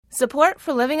Support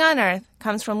for Living on Earth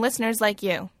comes from listeners like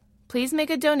you. Please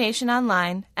make a donation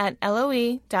online at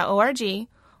loe.org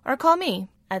or call me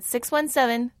at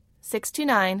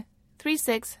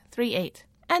 617-629-3638.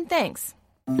 And thanks.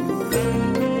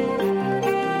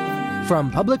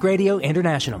 From Public Radio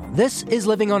International, this is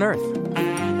Living on Earth.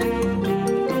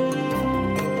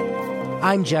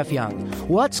 I'm Jeff Young.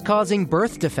 What's causing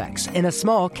birth defects in a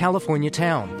small California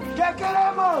town? ¿Qué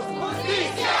queremos?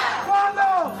 Justicia. ¿Cuándo?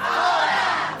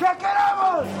 Ahora. ¿Qué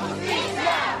queremos?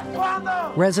 Justicia.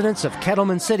 ¿Cuándo? Residents of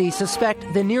Kettleman City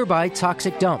suspect the nearby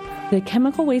toxic dump. The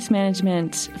chemical waste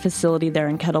management facility there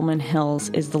in Kettleman Hills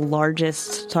is the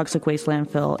largest toxic waste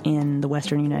landfill in the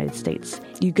western United States.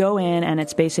 You go in and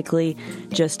it's basically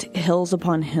just hills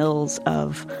upon hills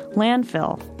of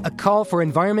landfill. A call for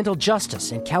environmental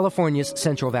justice in California's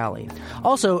Central Valley.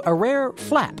 Also, a rare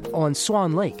flap on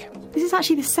Swan Lake. This is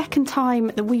actually the second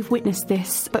time that we've witnessed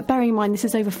this, but bearing in mind this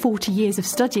is over 40 years of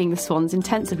studying the swans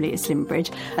intensively at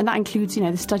Slimbridge, and that includes,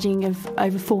 the studying of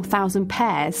over 4,000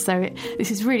 pairs, so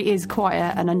this really is quite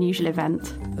an unusual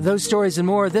event. Those stories and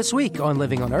more this week on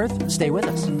Living on Earth. Stay with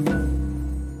us.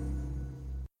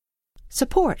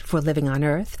 Support for Living on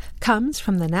Earth comes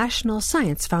from the National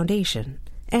Science Foundation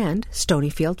and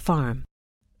Stonyfield Farm.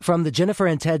 From the Jennifer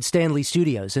and Ted Stanley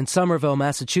Studios in Somerville,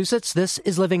 Massachusetts, this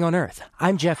is Living on Earth.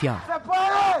 I'm Jeff Young.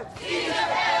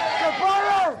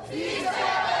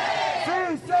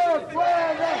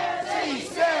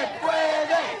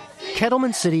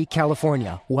 Kettleman City,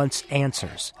 California wants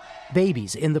answers.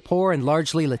 Babies in the poor and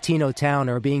largely Latino town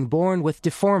are being born with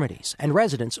deformities, and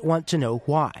residents want to know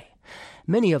why.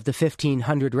 Many of the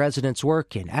 1,500 residents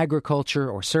work in agriculture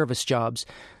or service jobs.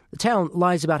 The town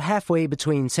lies about halfway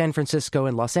between San Francisco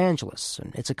and Los Angeles,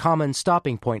 and it's a common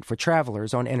stopping point for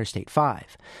travelers on Interstate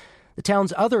 5. The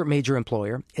town's other major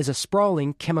employer is a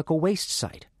sprawling chemical waste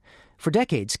site. For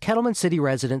decades, Kettleman City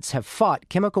residents have fought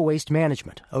chemical waste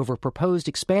management over proposed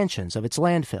expansions of its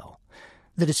landfill.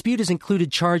 The dispute has included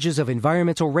charges of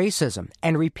environmental racism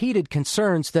and repeated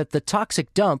concerns that the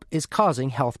toxic dump is causing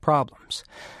health problems.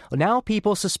 Now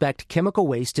people suspect chemical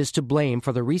waste is to blame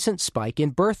for the recent spike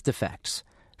in birth defects.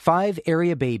 5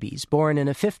 area babies born in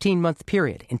a 15-month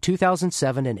period in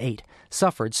 2007 and 2008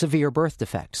 suffered severe birth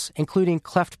defects, including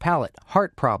cleft palate,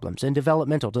 heart problems, and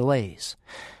developmental delays.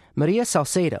 Maria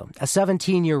Salcedo, a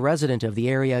 17-year resident of the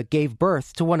area, gave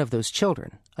birth to one of those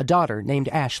children, a daughter named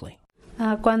Ashley.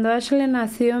 Cuando Ashley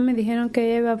nació, me dijeron que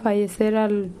ella iba a fallecer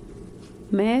al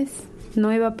mes, no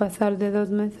iba a pasar de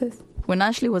 2 meses. When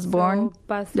Ashley was born,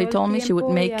 they told me she would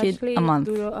make it a month.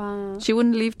 She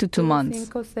wouldn't live to 2 months.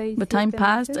 But time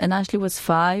passed and Ashley was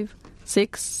 5,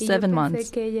 6, 7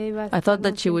 months. I thought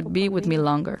that she would be with me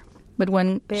longer. But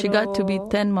when she got to be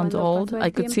 10 months old,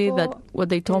 I could see that what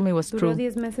they told me was true,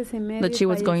 that she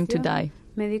was going to die.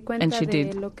 And she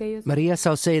did. Maria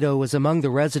Salcedo was among the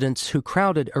residents who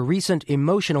crowded a recent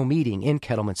emotional meeting in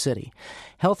Kettleman City.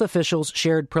 Health officials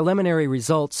shared preliminary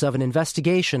results of an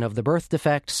investigation of the birth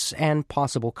defects and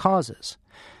possible causes.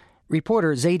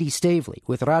 Reporter Zadie Stavely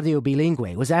with Radio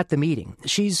Bilingüe was at the meeting.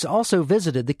 She's also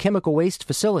visited the chemical waste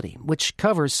facility, which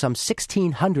covers some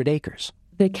 1,600 acres.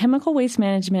 The chemical waste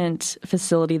management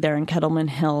facility there in Kettleman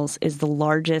Hills is the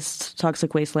largest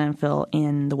toxic waste landfill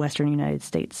in the western United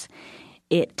States.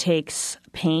 It takes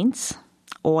paints,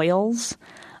 oils.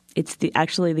 It's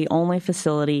actually the only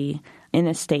facility in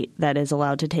the state that is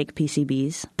allowed to take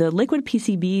PCBs. The liquid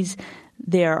PCBs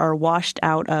there are washed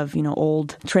out of,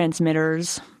 old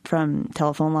transmitters from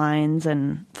telephone lines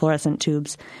and fluorescent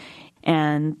tubes.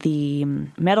 And the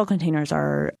metal containers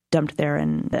are dumped there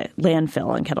in the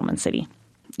landfill in Kettleman City.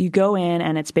 You go in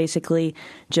and it's basically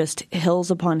just hills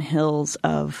upon hills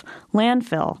of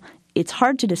landfill. It's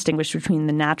hard to distinguish between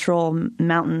the natural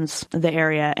mountains of the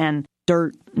area and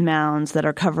dirt mounds that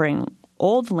are covering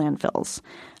old landfills.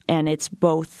 And it's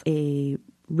both a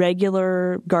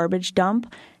regular garbage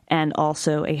dump and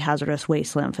also a hazardous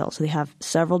waste landfill. So they have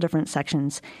several different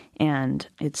sections, and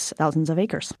it's thousands of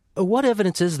acres. What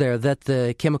evidence is there that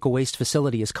the chemical waste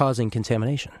facility is causing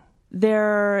contamination?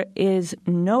 There is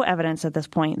no evidence at this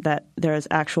point that there is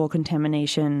actual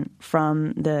contamination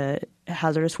from the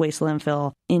hazardous waste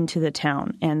landfill into the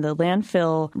town. And the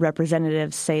landfill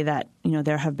representatives say that,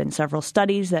 there have been several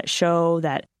studies that show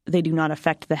that they do not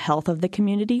affect the health of the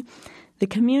community. The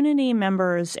community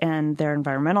members and their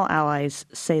environmental allies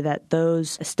say that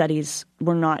those studies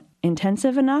were not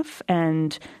intensive enough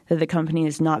and that the company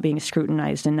is not being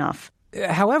scrutinized enough.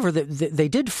 However, they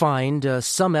did find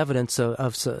some evidence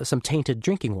of some tainted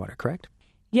drinking water, correct?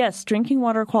 Yes, drinking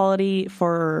water quality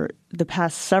for the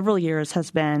past several years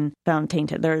has been found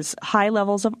tainted. There's high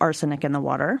levels of arsenic in the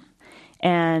water,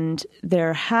 And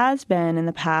there has been in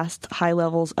the past high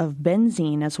levels of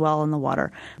benzene as well in the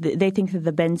water. They think that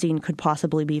the benzene could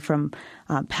possibly be from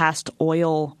past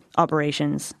oil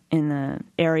operations in the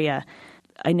area.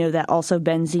 I know that also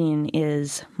benzene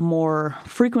is more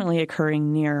frequently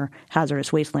occurring near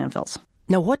hazardous waste landfills.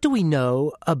 Now, what do we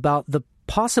know about the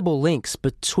possible links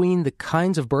between the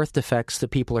kinds of birth defects that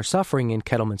people are suffering in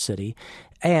Kettleman City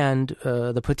and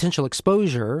the potential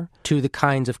exposure to the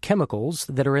kinds of chemicals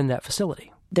that are in that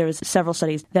facility? There's several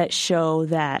studies that show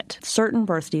that certain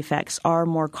birth defects are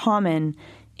more common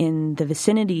in the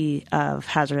vicinity of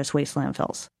hazardous waste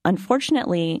landfills.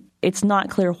 Unfortunately, it's not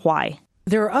clear why.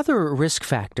 There are other risk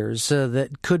factors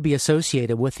that could be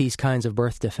associated with these kinds of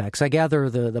birth defects. I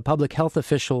gather the public health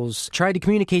officials tried to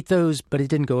communicate those, but it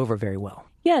didn't go over very well.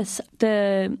 Yes,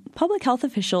 the public health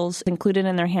officials included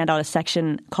in their handout a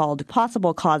section called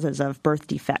Possible Causes of Birth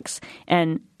Defects,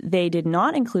 and they did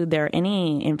not include there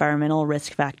any environmental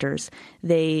risk factors.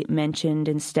 They mentioned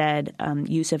instead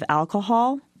use of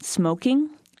alcohol, smoking,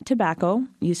 tobacco,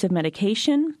 use of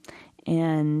medication,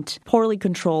 and poorly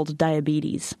controlled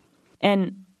diabetes.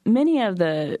 And many of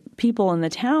the people in the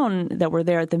town that were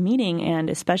there at the meeting,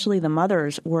 and especially the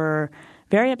mothers, were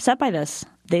very upset by this.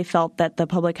 They felt that the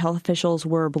public health officials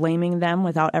were blaming them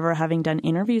without ever having done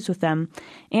interviews with them,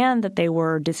 and that they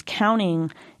were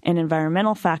discounting an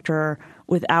environmental factor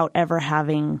without ever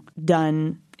having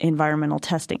done environmental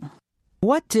testing.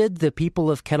 What did the people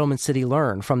of Kettleman City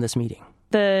learn from this meeting?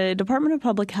 The Department of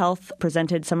Public Health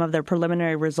presented some of their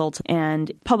preliminary results,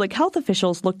 and public health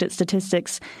officials looked at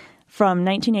statistics from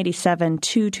 1987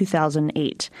 to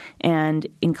 2008 and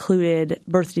included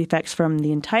birth defects from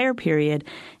the entire period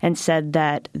and said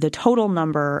that the total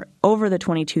number over the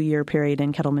 22-year period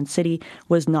in Kettleman City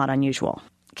was not unusual.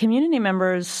 Community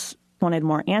members wanted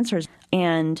more answers,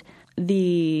 and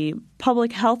the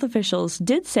public health officials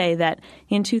did say that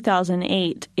in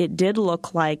 2008 it did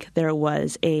look like there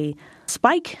was a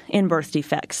spike in birth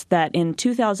defects, that in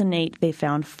 2008 they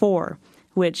found 4.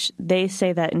 Which they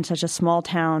say that in such a small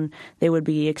town, they would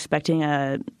be expecting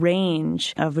a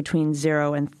range of between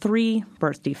 0 and 3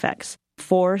 birth defects.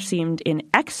 4 seemed in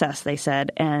excess, they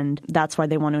said, and that's why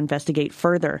they want to investigate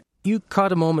further. You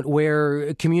caught a moment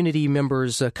where community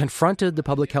members confronted the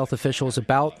public health officials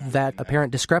about that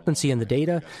apparent discrepancy in the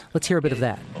data. Let's hear a bit of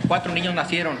that. 4 niños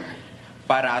nacieron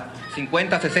para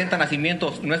 50, 60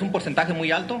 nacimientos. ¿No es un porcentaje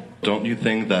muy alto? Don't you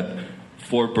think that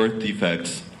 4 birth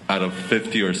defects out of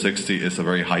 50 or 60 is a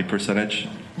very high percentage?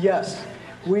 Yes.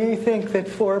 We think that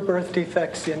 4 birth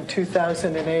defects in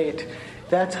 2008,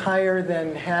 that's higher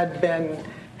than had been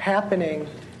happening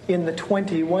in the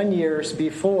 21 years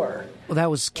before. Well,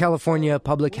 that was California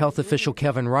public health official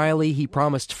Kevin Riley. He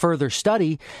promised further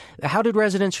study. How did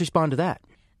residents respond to that?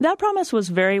 That promise was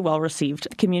very well received.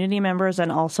 Community members and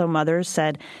also mothers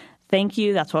said, "Thank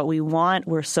you. That's what we want.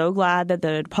 We're so glad that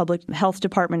the public health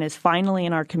department is finally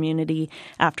in our community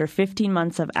after 15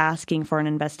 months of asking for an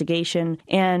investigation."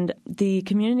 And the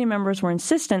community members were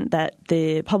insistent that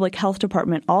the public health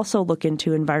department also look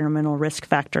into environmental risk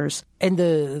factors. And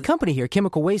the company here,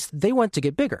 Chemical Waste, they want to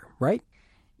get bigger, right?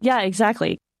 Yeah,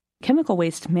 exactly. Chemical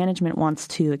Waste Management wants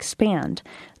to expand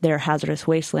their hazardous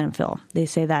waste landfill. They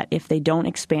say that if they don't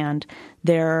expand,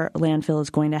 their landfill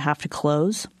is going to have to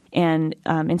close. And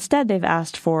instead, they've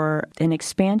asked for an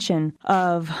expansion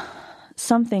of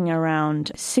something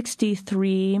around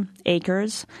 63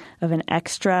 acres of an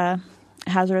extra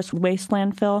hazardous waste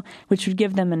landfill, which would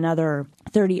give them another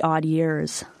 30-odd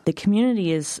years. The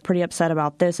community is pretty upset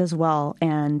about this as well,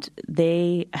 and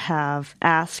they have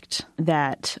asked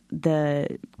that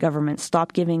the government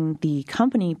stop giving the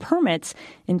company permits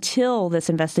until this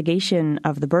investigation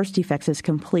of the birth defects is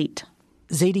complete.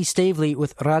 Zadie Stavely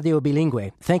with Radio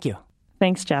Bilingue. Thank you.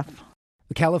 Thanks, Jeff.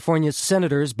 California's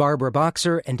Senators Barbara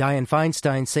Boxer and Dianne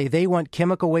Feinstein say they want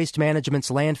Chemical Waste Management's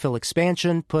landfill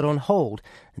expansion put on hold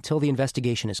until the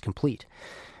investigation is complete.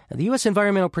 Now, the U.S.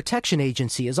 Environmental Protection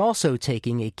Agency is also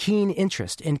taking a keen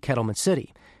interest in Kettleman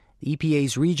City. The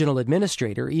EPA's regional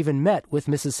administrator even met with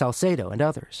Mrs. Salcedo and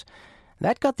others.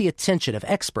 That got the attention of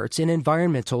experts in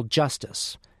environmental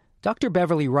justice. Dr.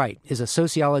 Beverly Wright is a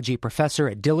sociology professor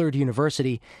at Dillard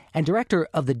University and director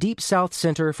of the Deep South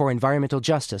Center for Environmental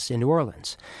Justice in New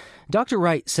Orleans. Dr.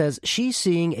 Wright says she's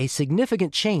seeing a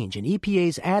significant change in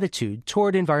EPA's attitude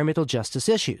toward environmental justice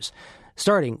issues,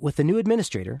 starting with the new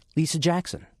administrator, Lisa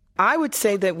Jackson. I would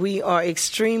say that we are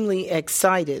extremely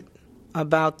excited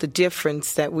about the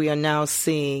difference that we are now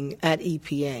seeing at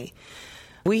EPA.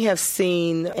 We have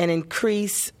seen an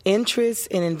increased interest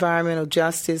in environmental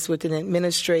justice with an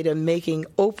administrator making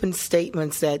open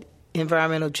statements that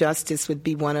environmental justice would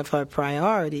be one of her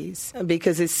priorities,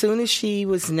 because as soon as she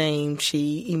was named,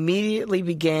 she immediately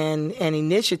began an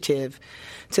initiative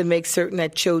to make certain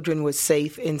that children were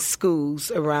safe in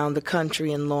schools around the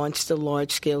country and launched a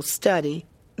large-scale study.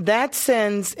 That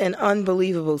sends an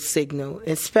unbelievable signal,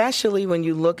 especially when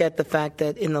you look at the fact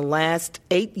that in the last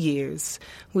 8 years,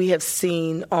 we have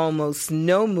seen almost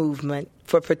no movement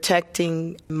for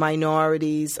protecting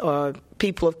minorities or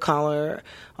people of color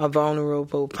or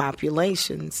vulnerable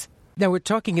populations. Now, we're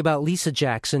talking about Lisa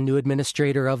Jackson, new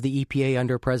administrator of the EPA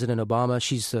under President Obama.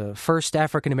 She's the first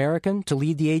African-American to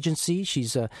lead the agency.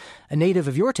 She's a native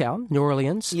of your town, New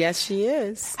Orleans. Yes, she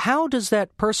is. How does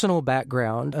that personal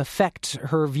background affect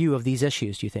her view of these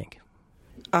issues, do you think?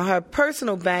 Her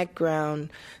personal background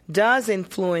does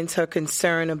influence her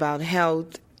concern about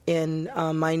health in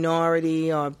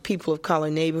minority or people of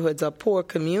color neighborhoods or poor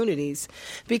communities,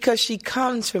 because she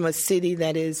comes from a city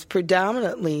that is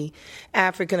predominantly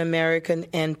African American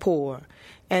and poor,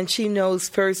 and she knows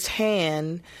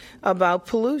firsthand about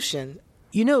pollution.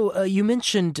 You know, you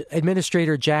mentioned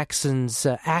Administrator Jackson's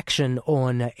action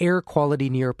on air quality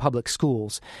near public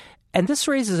schools. And this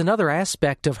raises another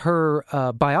aspect of her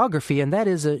biography, and that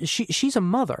is she's a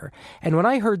mother. And when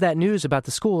I heard that news about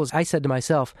the schools, I said to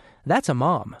myself, that's a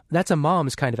mom. That's a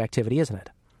mom's kind of activity, isn't it?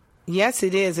 Yes,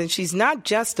 it is. And she's not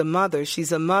just a mother.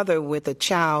 She's a mother with a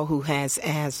child who has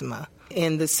asthma.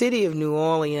 In the city of New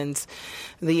Orleans,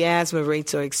 the asthma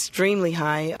rates are extremely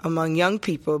high among young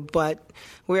people, but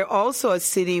we're also a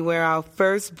city where our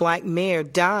first black mayor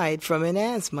died from an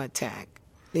asthma attack.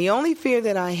 The only fear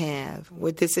that I have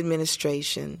with this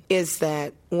administration is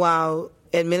that while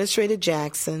Administrator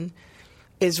Jackson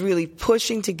is really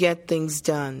pushing to get things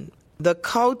done, the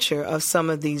culture of some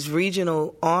of these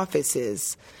regional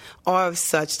offices are of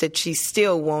such that she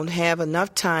still won't have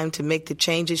enough time to make the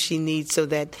changes she needs so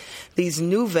that these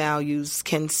new values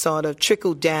can sort of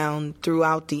trickle down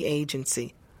throughout the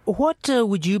agency. What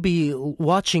would you be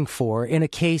watching for in a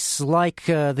case like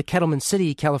the Kettleman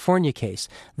City, California case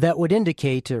that would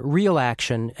indicate real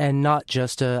action and not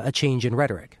just a change in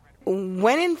rhetoric?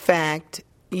 When, in fact,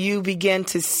 you begin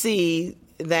to see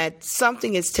that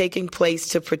something is taking place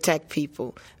to protect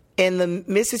people. In the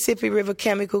Mississippi River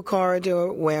Chemical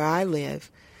Corridor where I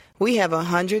live, we have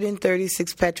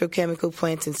 136 petrochemical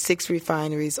plants and 6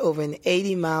 refineries over an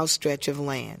 80-mile stretch of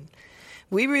land.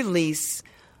 We release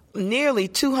nearly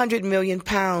 200 million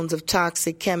pounds of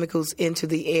toxic chemicals into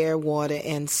the air, water,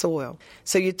 and soil.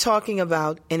 So you're talking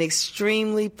about an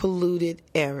extremely polluted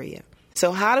area.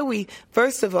 So how do we,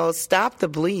 first of all, stop the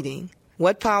bleeding?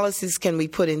 What policies can we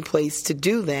put in place to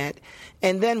do that?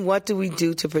 And then what do we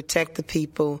do to protect the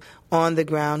people on the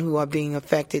ground who are being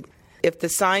affected? If the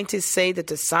scientists say that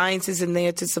the science isn't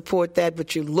there to support that,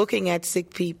 but you're looking at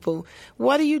sick people,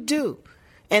 what do?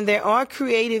 And there are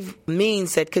creative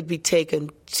means that could be taken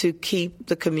to keep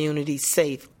the community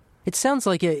safe. It sounds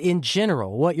like, in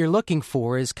general, what you're looking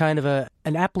for is kind of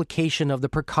an application of the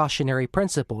precautionary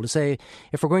principle to say,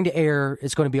 if we're going to err,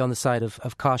 it's going to be on the side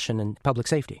of caution and public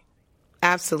safety.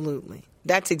 Absolutely.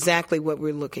 That's exactly what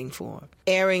we're looking for,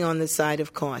 erring on the side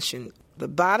of caution. The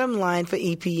bottom line for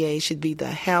EPA should be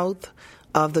the health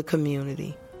of the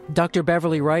community. Dr.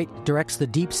 Beverly Wright directs the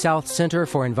Deep South Center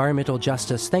for Environmental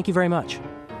Justice. Thank you very much.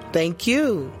 Thank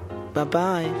you.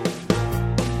 Bye-bye.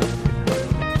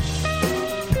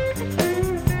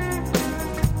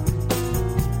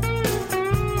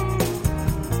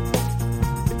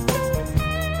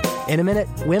 In a minute,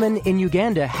 women in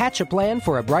Uganda hatch a plan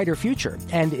for a brighter future,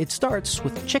 and it starts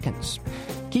with chickens.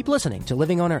 Keep listening to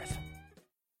Living on Earth.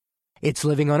 It's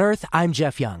Living on Earth. I'm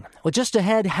Jeff Young. Well, just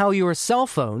ahead, how your cell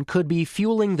phone could be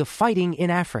fueling the fighting in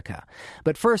Africa.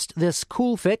 But first, this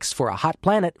cool fix for a hot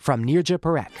planet from Nirja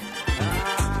Parekh.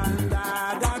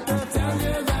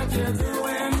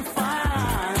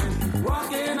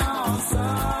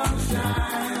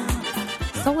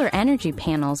 Solar energy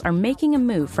panels are making a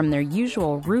move from their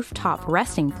usual rooftop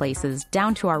resting places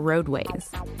down to our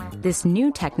roadways. This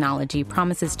new technology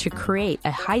promises to create a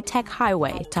high-tech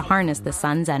highway to harness the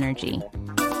sun's energy.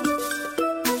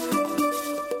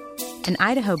 An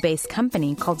Idaho-based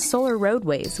company called Solar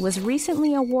Roadways was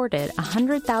recently awarded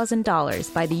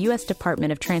 $100,000 by the U.S.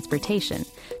 Department of Transportation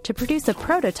to produce a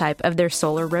prototype of their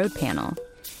solar road panel.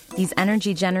 These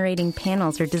energy-generating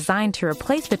panels are designed to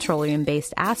replace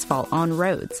petroleum-based asphalt on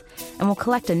roads and will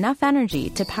collect enough energy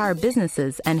to power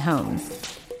businesses and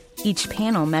homes. Each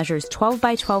panel measures 12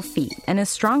 by 12 feet and is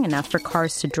strong enough for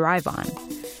cars to drive on.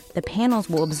 The panels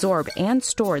will absorb and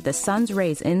store the sun's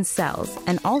rays in cells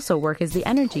and also work as the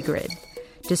energy grid.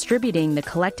 distributing the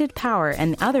collected power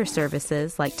and other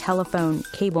services like telephone,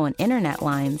 cable, and internet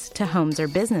lines to homes or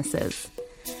businesses.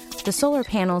 The solar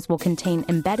panels will contain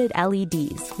embedded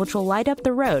LEDs, which will light up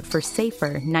the road for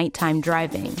safer nighttime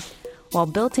driving, while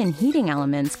built-in heating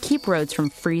elements keep roads from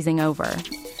freezing over.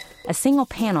 A single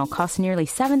panel costs nearly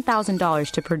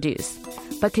 $7,000 to produce,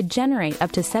 but could generate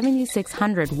up to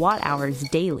 7,600 watt-hours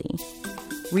daily.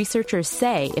 Researchers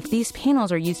say if these panels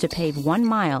are used to pave 1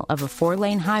 mile of a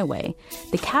 4-lane highway,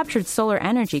 the captured solar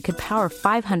energy could power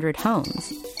 500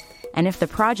 homes. And if the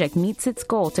project meets its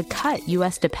goal to cut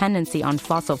U.S. dependency on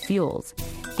fossil fuels,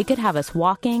 it could have us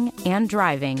walking and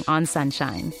driving on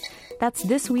sunshine. That's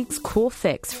this week's Cool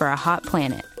Fix for a Hot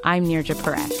Planet. I'm Nirja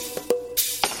Parekh.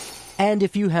 And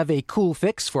if you have a cool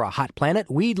fix for a hot planet,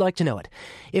 we'd like to know it.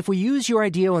 If we use your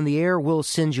idea on the air, we'll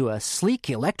send you a sleek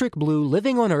electric blue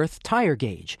Living on Earth tire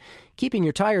gauge. Keeping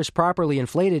your tires properly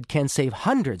inflated can save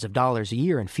hundreds of dollars a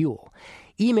year in fuel.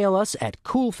 Email us at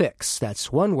coolfix,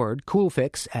 that's one word,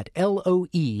 coolfix,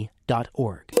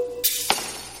 @loe.org.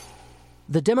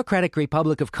 The Democratic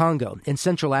Republic of Congo in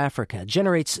Central Africa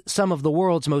generates some of the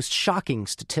world's most shocking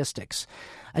statistics.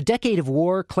 A decade of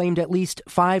war claimed at least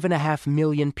 5.5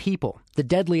 million people, the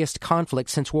deadliest conflict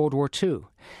since World War II.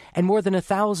 And more than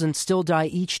 1,000 still die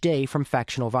each day from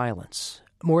factional violence.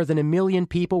 More than 1 million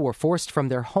people were forced from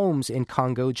their homes in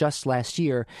Congo just last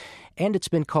year, and it's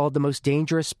been called the most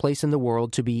dangerous place in the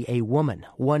world to be a woman.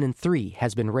 1 in 3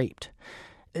 has been raped.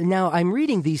 Now, I'm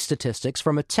reading these statistics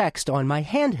from a text on my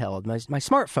handheld, my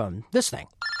smartphone, this thing,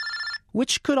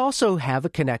 which could also have a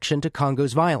connection to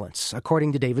Congo's violence,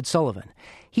 according to David Sullivan.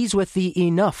 He's with the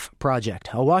Enough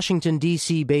Project, a Washington,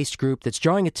 D.C.-based group that's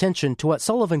drawing attention to what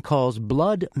Sullivan calls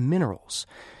blood minerals.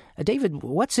 David,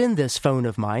 what's in this phone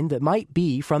of mine that might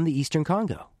be from the eastern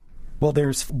Congo? Well,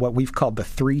 there's what we've called the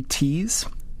 3 T's,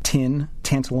 tin,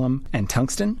 tantalum, and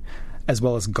tungsten, as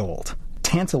well as gold.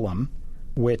 Tantalum,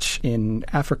 which in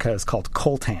Africa is called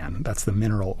coltan, that's the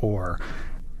mineral ore,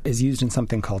 is used in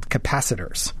something called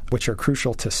capacitors, which are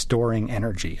crucial to storing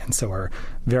energy and so are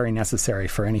very necessary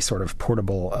for any sort of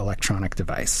portable electronic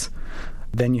device.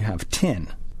 Then you have tin.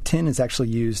 Tin is actually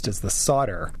used as the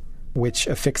solder which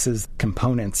affixes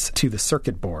components to the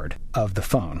circuit board of the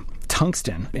phone.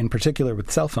 Tungsten, in particular with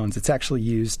cell phones, it's actually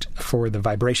used for the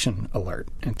vibration alert.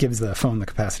 It gives the phone the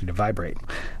capacity to vibrate.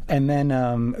 And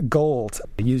then gold,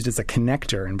 used as a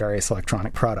connector in various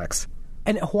electronic products.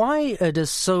 And why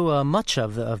does so much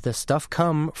of this stuff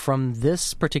come from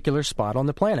this particular spot on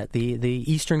the planet, the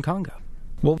eastern Congo?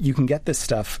 Well, you can get this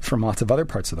stuff from lots of other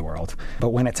parts of the world, but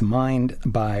when it's mined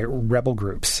by rebel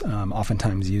groups,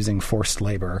 oftentimes using forced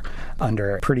labor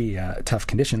under pretty tough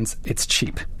conditions, it's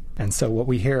cheap. And so what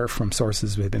we hear from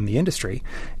sources within the industry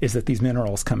is that these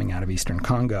minerals coming out of eastern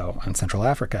Congo and Central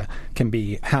Africa can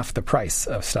be half the price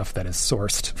of stuff that is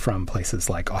sourced from places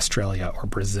like Australia or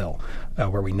Brazil,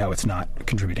 where we know it's not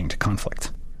contributing to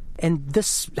conflict. And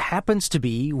this happens to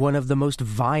be one of the most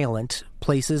violent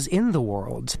places in the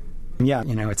world. Yeah,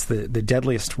 it's the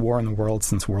deadliest war in the world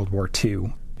since World War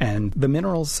II. And the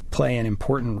minerals play an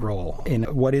important role in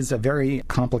what is a very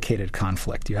complicated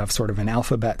conflict. You have sort of an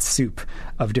alphabet soup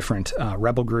of different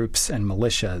rebel groups and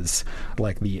militias,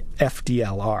 like the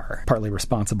FDLR, partly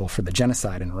responsible for the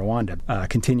genocide in Rwanda,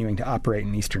 continuing to operate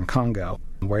in eastern Congo,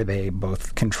 where they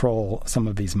both control some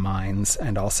of these mines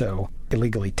and also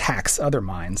illegally tax other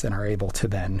mines and are able to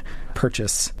then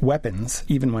purchase weapons,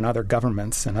 even when other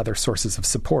governments and other sources of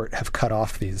support have cut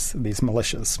off these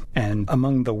militias. And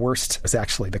among the worst is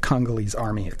actually the Congolese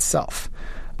army itself,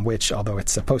 which, although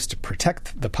it's supposed to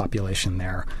protect the population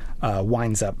there,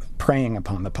 winds up preying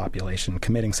upon the population,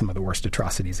 committing some of the worst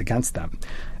atrocities against them.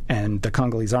 And the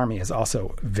Congolese army is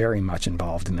also very much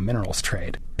involved in the minerals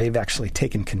trade. They've actually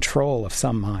taken control of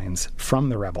some mines from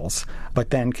the rebels, but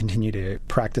then continue to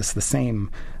practice the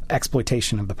same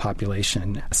exploitation of the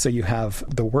population. So you have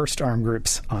the worst armed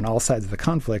groups on all sides of the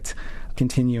conflict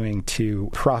continuing to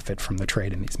profit from the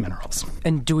trade in these minerals.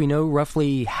 And do we know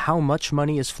roughly how much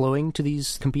money is flowing to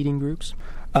these competing groups?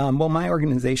 Well, my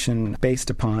organization, based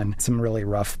upon some really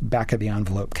rough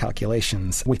back-of-the-envelope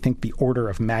calculations, we think the order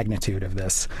of magnitude of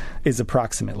this is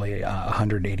approximately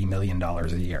 $180 million a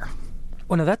year.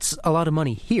 Well, now that's a lot of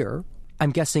money here.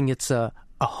 I'm guessing it's a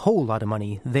whole lot of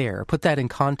money there. Put that in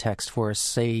context for us,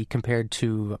 say, compared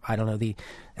to, the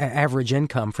average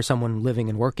income for someone living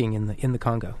and working in the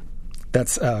Congo.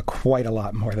 That's quite a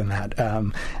lot more than that.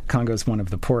 Congo is one of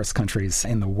the poorest countries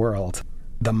in the world.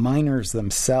 The miners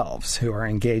themselves, who are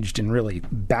engaged in really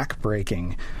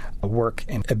back-breaking work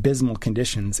in abysmal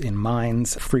conditions in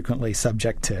mines, frequently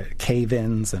subject to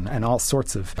cave-ins and all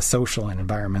sorts of social and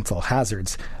environmental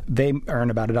hazards, they earn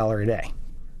about $1 a day.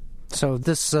 So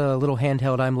this little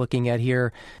handheld I'm looking at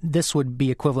here, this would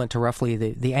be equivalent to roughly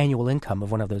the annual income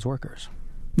of one of those workers.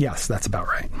 Yes, that's about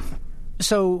right.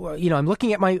 So, I'm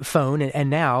looking at my phone, and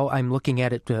now I'm looking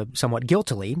at it somewhat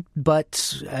guiltily,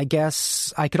 but I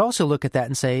guess I could also look at that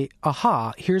and say,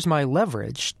 aha, here's my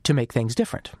leverage to make things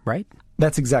different, right?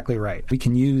 That's exactly right. We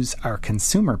can use our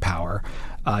consumer power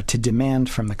to demand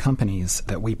from the companies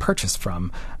that we purchase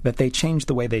from that they change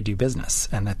the way they do business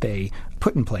and that they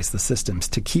put in place the systems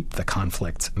to keep the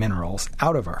conflict minerals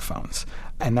out of our phones.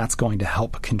 And that's going to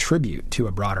help contribute to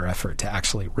a broader effort to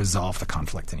actually resolve the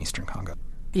conflict in Eastern Congo.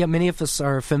 Yeah, many of us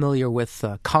are familiar with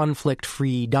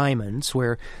conflict-free diamonds,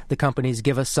 where the companies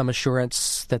give us some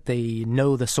assurance that they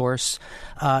know the source.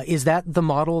 Is that the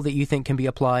model that you think can be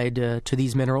applied to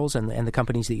these minerals and the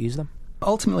companies that use them?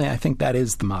 Ultimately, I think that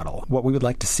is the model. What we would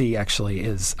like to see, actually,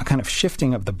 is a kind of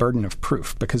shifting of the burden of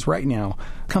proof, because right now,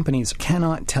 companies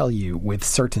cannot tell you with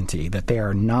certainty that they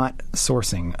are not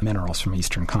sourcing minerals from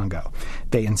Eastern Congo.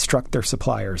 They instruct their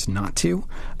suppliers not to,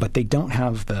 but they don't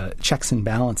have the checks and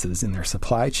balances in their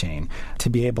supply chain to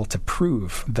be able to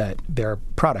prove that their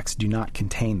products do not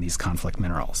contain these conflict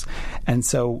minerals. And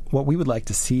so what we would like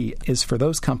to see is for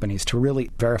those companies to really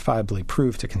verifiably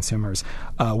prove to consumers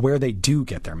where they do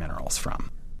get their minerals from.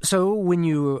 So when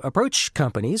you approach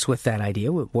companies with that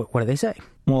idea, what do they say?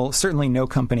 Well, certainly no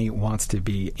company wants to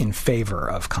be in favor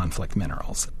of conflict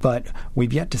minerals, but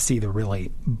we've yet to see the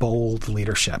really bold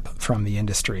leadership from the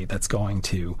industry that's going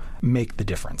to make the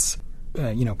difference.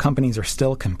 Companies are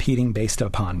still competing based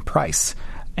upon price.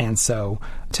 And so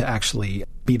to actually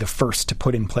be the first to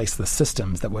put in place the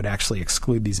systems that would actually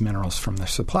exclude these minerals from their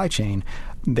supply chain,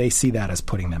 they see that as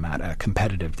putting them at a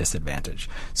competitive disadvantage.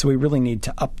 So we really need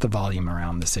to up the volume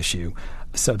around this issue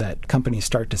so that companies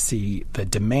start to see the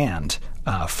demand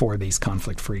for these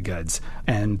conflict-free goods.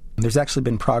 And there's actually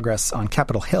been progress on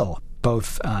Capitol Hill.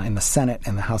 Both in the Senate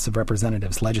and the House of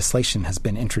Representatives, legislation has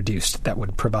been introduced that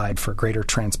would provide for greater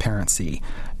transparency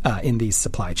in these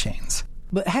supply chains.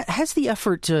 But has the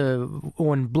effort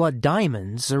on blood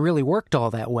diamonds really worked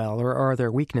all that well, or are there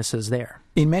weaknesses there?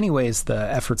 In many ways, the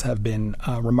efforts have been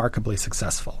remarkably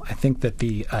successful. I think that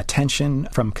the attention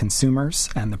from consumers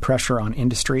and the pressure on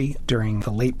industry during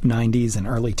the late 90s and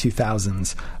early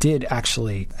 2000s did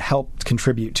actually help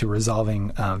contribute to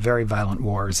resolving very violent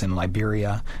wars in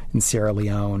Liberia, in Sierra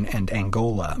Leone, and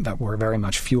Angola that were very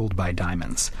much fueled by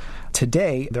diamonds.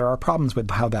 Today, there are problems with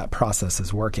how that process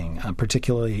is working,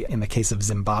 particularly in the case of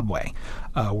Zimbabwe,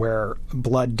 where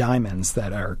blood diamonds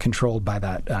that are controlled by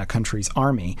that country's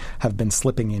army have been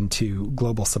slipping into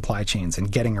global supply chains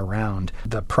and getting around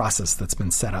the process that's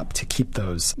been set up to keep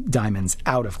those diamonds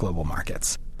out of global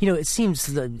markets. It seems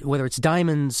that whether it's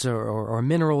diamonds or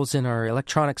minerals in our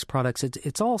electronics products,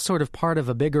 it's all sort of part of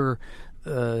a bigger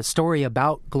story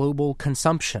about global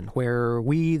consumption, where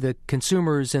we, the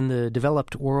consumers in the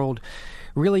developed world,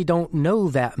 really don't know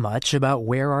that much about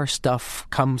where our stuff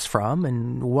comes from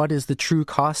and what is the true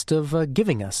cost of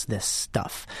giving us this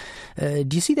stuff. Do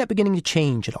you see that beginning to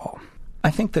change at all? I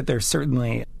think that there's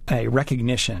certainly a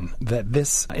recognition that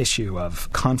this issue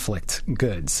of conflict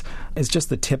goods is just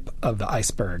the tip of the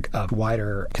iceberg of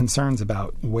wider concerns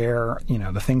about where,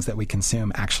 the things that we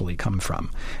consume actually come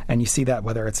from. And you see that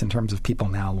whether it's in terms of people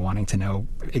now wanting to know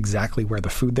exactly where the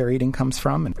food they're eating comes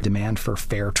from and demand for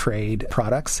fair trade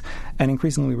products. And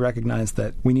increasingly we recognize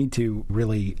that we need to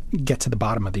really get to the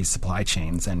bottom of these supply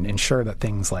chains and ensure that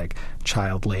things like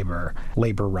child labor,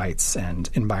 labor rights, and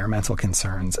environmental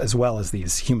concerns, as well as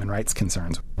these human rights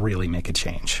concerns, really make a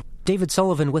change. David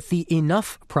Sullivan with the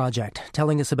Enough Project,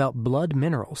 telling us about blood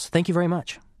minerals. Thank you very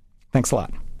much. Thanks a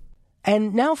lot.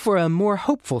 And now for a more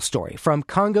hopeful story from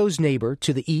Congo's neighbor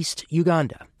to the east,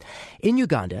 Uganda. In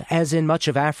Uganda, as in much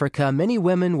of Africa, many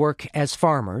women work as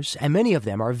farmers, and many of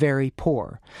them are very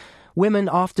poor. Women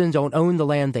often don't own the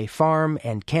land they farm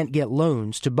and can't get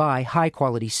loans to buy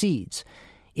high-quality seeds.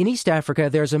 In East Africa,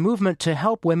 there's a movement to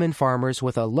help women farmers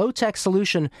with a low-tech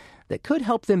solution that could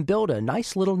help them build a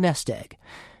nice little nest egg.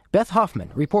 Beth Hoffman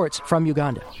reports from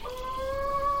Uganda.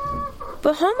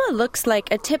 Bahoma looks like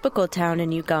a typical town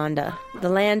in Uganda. The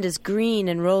land is green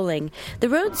and rolling, the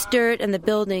roads dirt and the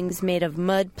buildings made of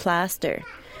mud plaster.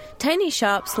 Tiny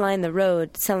shops line the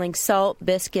road, selling salt,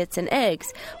 biscuits, and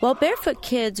eggs, while barefoot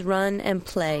kids run and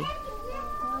play.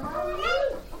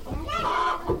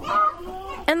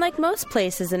 And like most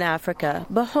places in Africa,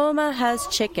 Bahoma has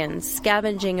chickens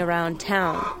scavenging around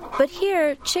town. But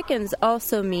here, chickens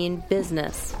also mean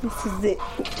business. This is it.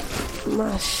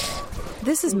 Mash.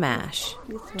 This is MASH.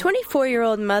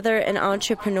 24-year-old mother and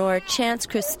entrepreneur Chance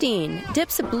Christine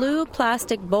dips a blue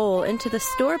plastic bowl into the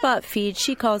store-bought feed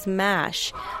she calls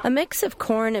MASH, a mix of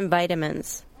corn and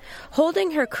vitamins.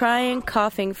 Holding her crying,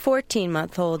 coughing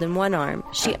 14-month-old in one arm,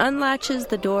 she unlatches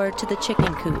the door to the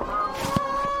chicken coop.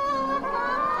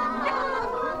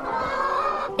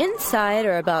 Inside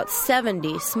are about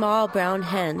 70 small brown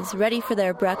hens ready for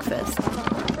their breakfast.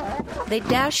 They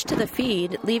dash to the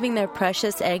feed, leaving their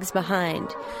precious eggs behind.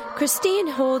 Christine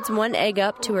holds one egg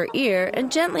up to her ear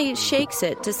and gently shakes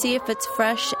it to see if it's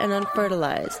fresh and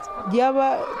unfertilized.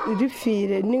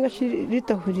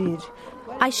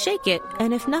 I shake it,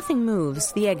 and if nothing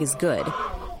moves, the egg is good.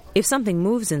 If something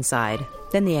moves inside,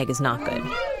 then the egg is not good.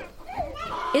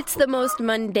 It's the most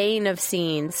mundane of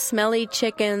scenes, smelly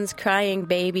chickens, crying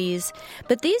babies.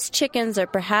 But these chickens are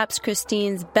perhaps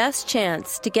Christine's best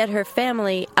chance to get her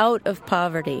family out of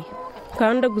poverty.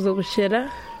 Before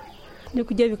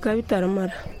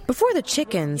the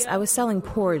chickens, I was selling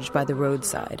porridge by the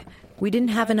roadside. We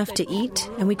didn't have enough to eat,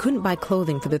 and we couldn't buy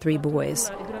clothing for the 3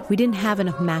 boys. We didn't have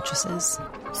enough mattresses.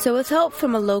 So with help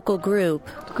from a local group,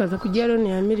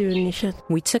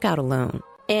 we took out a loan.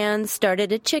 And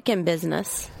started a chicken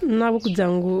business. There was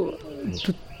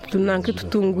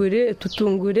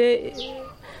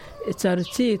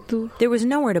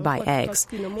nowhere to buy eggs,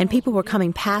 and people were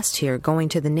coming past here going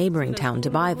to the neighboring town to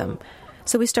buy them.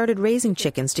 So we started raising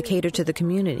chickens to cater to the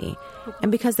community,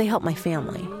 and because they help my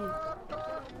family.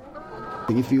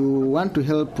 If you want to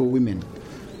help women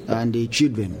and the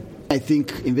children, I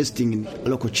think investing in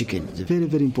local chicken is very,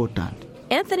 very important.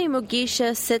 Anthony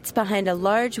Mugisha sits behind a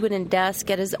large wooden desk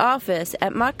at his office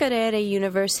at Makerere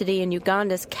University in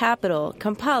Uganda's capital,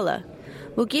 Kampala.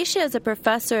 Mugisha is a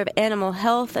professor of animal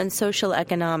health and social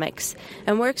economics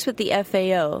and works with the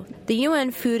FAO, the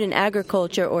UN Food and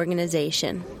Agriculture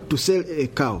Organization. To sell a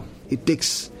cow, it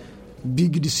takes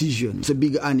big decision. It's a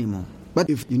big animal. But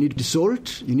if you need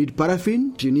salt, you need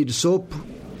paraffin, you need soap,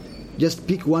 just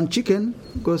pick one chicken,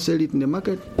 go sell it in the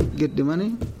market, get the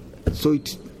money. So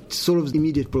it solves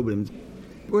immediate problems.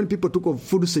 When people talk of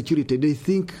food security, they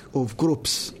think of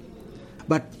crops.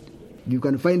 But you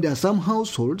can find there are some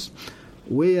households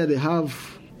where they have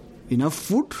enough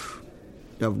food.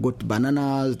 They have got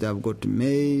bananas, they have got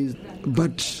maize,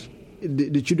 but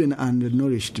the children are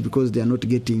undernourished because they are not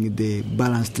getting the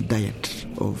balanced diet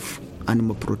of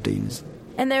animal proteins.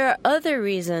 And there are other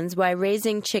reasons why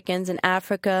raising chickens in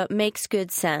Africa makes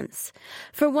good sense.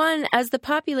 For one, as the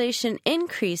population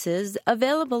increases,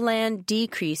 available land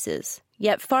decreases.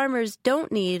 Yet farmers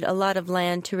don't need a lot of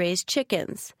land to raise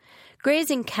chickens.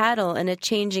 Grazing cattle in a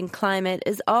changing climate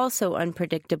is also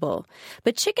unpredictable.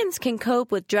 But chickens can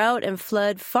cope with drought and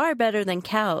flood far better than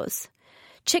cows.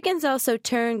 Chickens also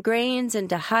turn grains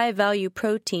into high-value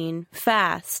protein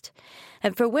fast.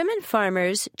 And for women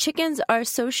farmers, chickens are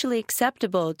socially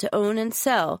acceptable to own and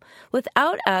sell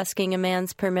without asking a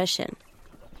man's permission.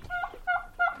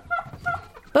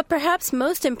 But perhaps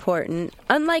most important,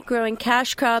 unlike growing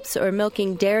cash crops or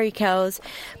milking dairy cows,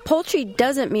 poultry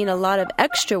doesn't mean a lot of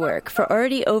extra work for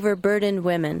already overburdened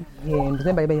women.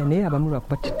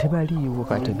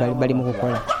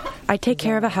 I take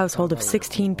care of a household of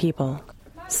 16 people.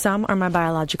 Some are my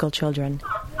biological children.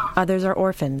 Others are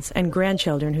orphans and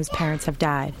grandchildren whose parents have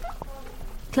died.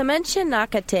 Clementia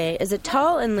Nakate is a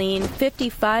tall and lean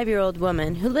 55-year-old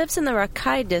woman who lives in the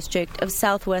Rakai district of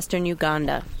southwestern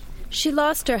Uganda. She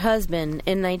lost her husband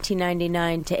in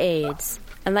 1999 to AIDS,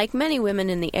 and like many women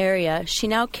in the area, she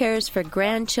now cares for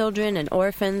grandchildren and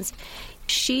orphans.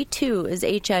 She too is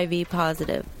HIV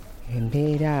positive. When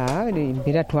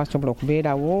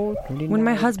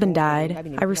my husband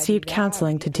died, I received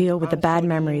counseling to deal with the bad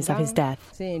memories of his death.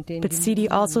 But CD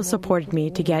also supported me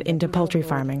to get into poultry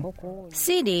farming.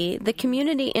 CD, the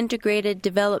Community Integrated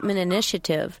Development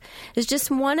Initiative, is just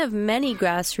one of many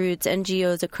grassroots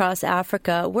NGOs across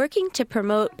Africa working to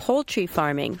promote poultry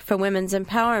farming for women's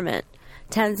empowerment.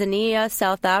 Tanzania,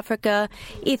 South Africa,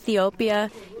 Ethiopia,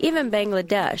 even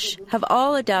Bangladesh have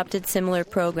all adopted similar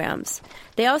programs.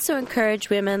 They also encourage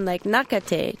women like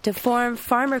Nakate to form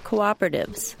farmer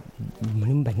cooperatives.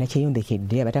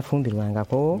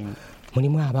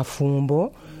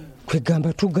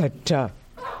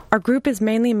 Our group is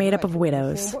mainly made up of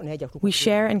widows. We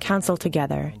share and counsel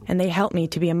together, and they help me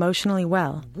to be emotionally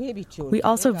well. We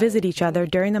also visit each other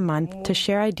during the month to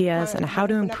share ideas on how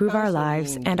to improve our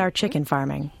lives and our chicken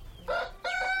farming.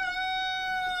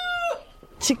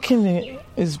 Chicken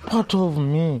is part of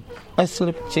me. I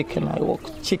sleep chicken, I walk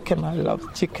chicken, I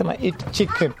love chicken, I eat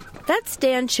chicken. That's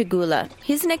Dan Chigula.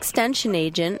 He's an extension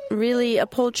agent, really a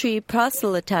poultry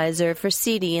proselytizer for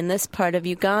CD in this part of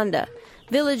Uganda.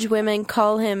 Village women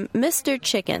call him Mr.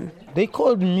 Chicken. They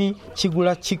called me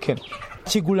Chigula Chicken,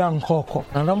 Chigula Nkoko,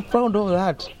 and I'm proud of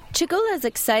that. Chigula is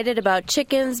excited about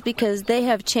chickens because they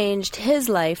have changed his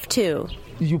life too.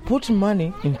 You put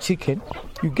money in chicken,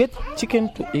 you get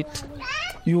chicken to eat,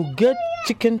 you get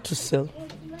chicken to sell,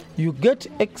 you get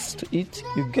eggs to eat,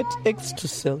 you get eggs to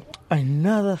sell.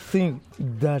 Another thing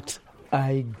that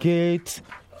I get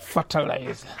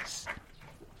fertilizers.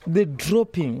 The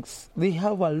droppings, they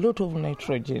have a lot of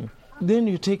nitrogen. Then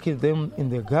you take them in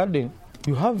the garden,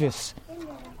 you harvest,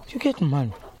 you get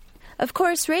money. Of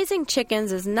course, raising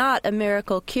chickens is not a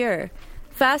miracle cure.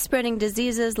 Fast-spreading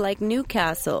diseases like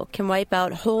Newcastle can wipe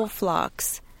out whole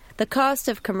flocks. The cost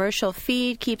of commercial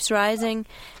feed keeps rising,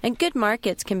 and good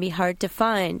markets can be hard to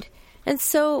find. And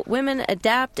so women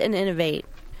adapt and innovate.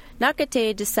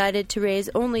 Nakate decided to raise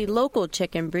only local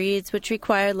chicken breeds which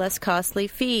require less costly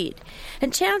feed.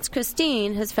 And Chance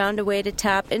Christine has found a way to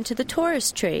tap into the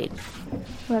tourist trade.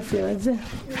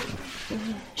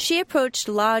 She approached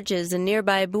lodges in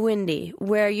nearby Burundi,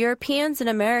 where Europeans and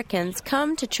Americans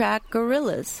come to track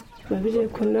gorillas. I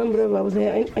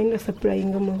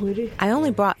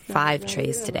only brought 5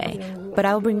 trays today, but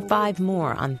I will bring 5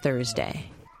 more on Thursday.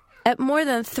 At more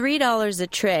than $3 a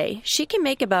tray, she can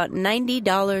make about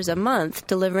 $90 a month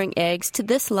delivering eggs to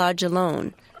this lodge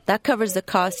alone. That covers the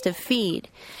cost of feed.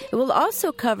 It will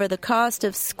also cover the cost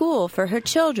of school for her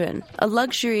children, a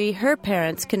luxury her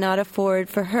parents could not afford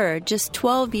for her just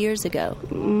 12 years ago.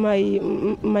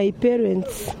 My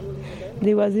parents,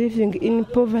 they were living in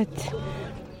poverty.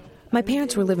 My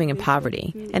parents were living in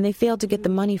poverty, and they failed to get the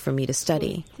money for me to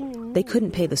study. They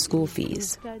couldn't pay the school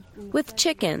fees. With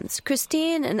chickens,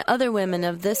 Christine and other women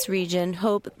of this region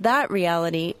hope that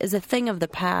reality is a thing of the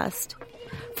past.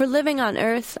 For Living on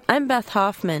Earth, I'm Beth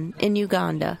Hoffman in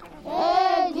Uganda.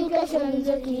 Education is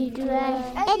the key to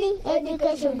life.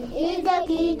 Education is the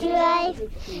key to life.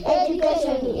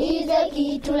 Education is the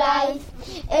key to life.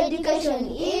 Education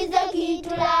is the key to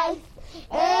life.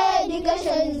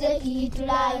 Education is the key to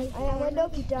life. I am a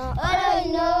doctor. All I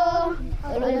know,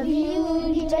 all of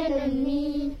you depend on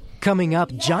me. Coming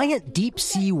up, giant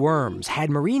deep-sea worms had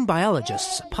marine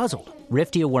biologists puzzled.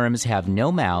 Riftia worms have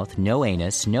no mouth, no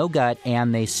anus, no gut,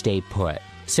 and they stay put.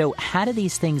 So how do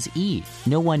these things eat?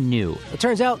 No one knew. It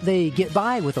turns out they get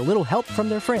by with a little help from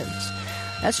their friends.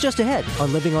 That's just ahead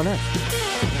on Living on Earth.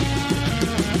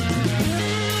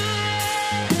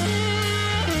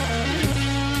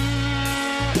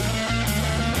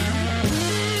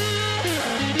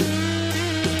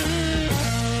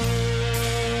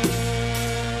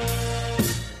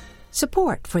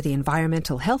 Support for the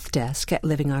Environmental Health Desk at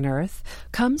Living on Earth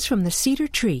comes from the Cedar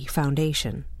Tree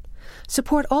Foundation.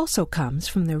 Support also comes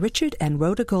from the Richard and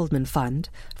Rhoda Goldman Fund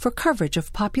for coverage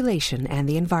of population and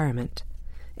the environment,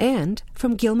 and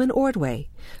from Gilman Ordway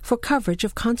for coverage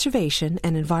of conservation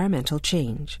and environmental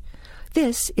change.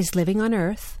 This is Living on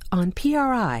Earth on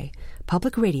PRI,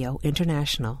 Public Radio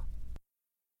International.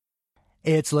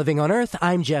 It's Living on Earth.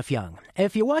 I'm Jeff Young.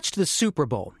 If you watched the Super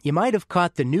Bowl, you might have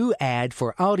caught the new ad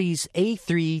for Audi's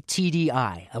A3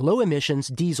 TDI, a low-emissions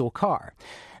diesel car.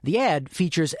 The ad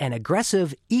features an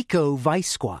aggressive eco vice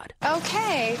squad.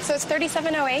 Okay, so it's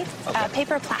 3708,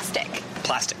 paper plastic.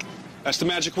 Plastic. That's the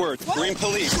magic word. What? Green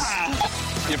police.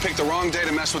 You picked the wrong day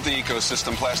to mess with the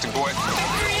ecosystem, plastic boy.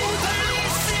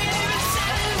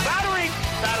 Battery!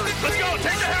 Let's go,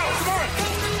 take the house, come on!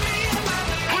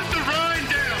 Put the rind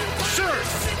down! Sir,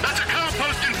 that's a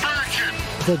composting virgin!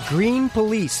 The Green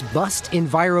Police bust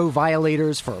enviro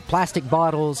violators for plastic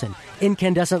bottles and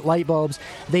incandescent light bulbs.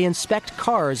 They inspect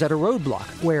cars at a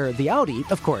roadblock, where the Audi,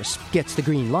 of course, gets the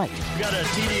green light. You got a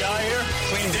TDI here?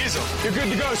 Clean diesel. You're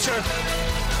good to go, sir.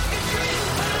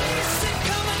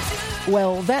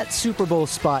 Well, that Super Bowl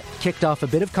spot kicked off a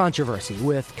bit of controversy,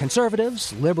 with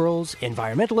conservatives, liberals,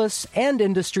 environmentalists, and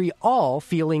industry all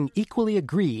feeling equally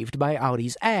aggrieved by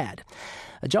Audi's ad.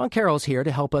 John Carroll's here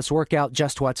to help us work out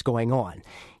just what's going on.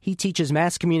 He teaches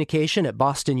mass communication at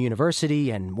Boston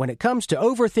University, and when it comes to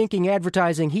overthinking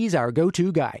advertising, he's our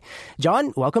go-to guy.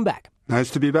 John, welcome back. Nice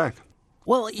to be back.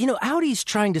 Well, Audi's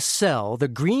trying to sell the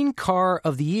green car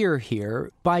of the year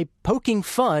here by poking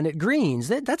fun at greens.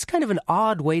 That's kind of an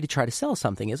odd way to try to sell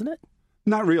something, isn't it?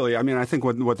 Not really. I mean, I think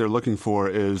what they're looking for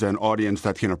is an audience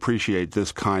that can appreciate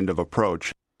this kind of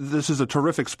approach. This is a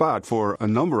terrific spot for a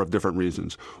number of different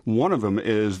reasons. One of them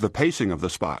is the pacing of the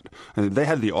spot. And they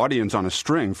had the audience on a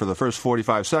string for the first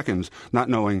 45 seconds, not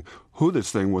knowing who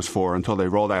this thing was for until they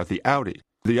rolled out the Audi.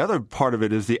 The other part of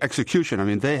it is the execution. I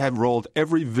mean, they have rolled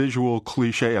every visual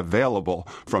cliche available,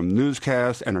 from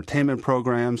newscasts, entertainment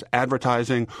programs,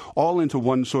 advertising, all into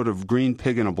one sort of green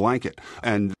pig in a blanket.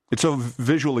 And it's so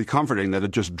visually comforting that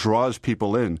it just draws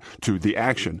people in to the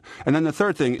action. And then the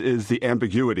third thing is the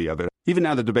ambiguity of it. Even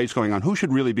now the debate's going on, who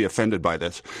should really be offended by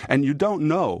this? And you don't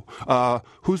know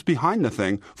who's behind the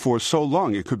thing for so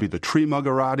long. It could be the tree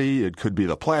muggerati, it could be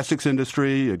the plastics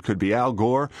industry, it could be Al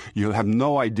Gore. You have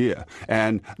no idea.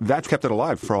 And that's kept it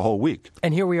alive for a whole week.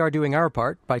 And here we are doing our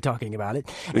part by talking about it.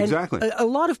 Exactly. And a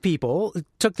lot of people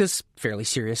took this fairly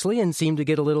seriously and seemed to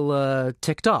get a little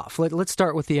ticked off. Let's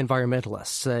start with the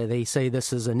environmentalists. They say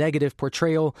this is a negative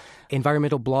portrayal.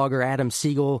 Environmental blogger Adam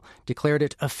Siegel declared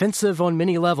it offensive on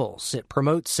many levels. It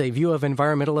promotes a view of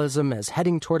environmentalism as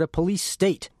heading toward a police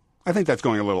state. I think that's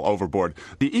going a little overboard.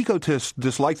 The ecotists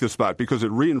dislike this spot because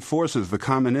it reinforces the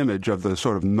common image of the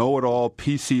sort of know-it-all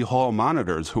PC hall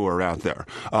monitors who are out there.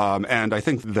 And I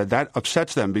think that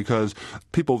upsets them because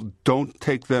people don't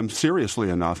take them seriously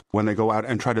enough when they go out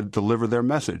and try to deliver their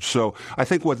message. So I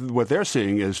think what they're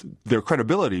seeing is their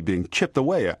credibility being chipped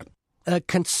away at. A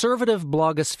conservative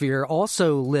blogosphere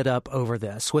also lit up over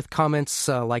this with comments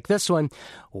like this one,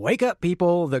 "Wake up,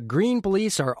 people, the green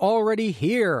police are already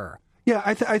here." Yeah,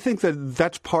 I think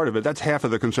that's part of it. That's half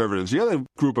of the conservatives. The other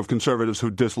group of conservatives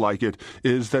who dislike it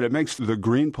is that it makes the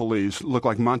green police look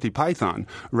like Monty Python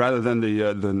rather than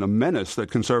the menace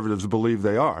that conservatives believe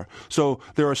they are. So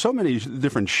there are so many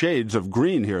different shades of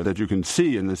green here that you can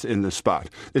see in this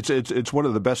spot. It's one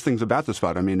of the best things about the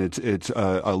spot. I mean, it's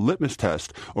a litmus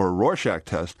test or a Rorschach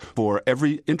test for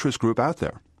every interest group out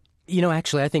there. You know,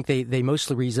 actually, I think they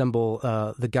mostly resemble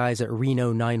the guys at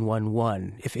Reno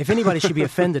 911. If anybody should be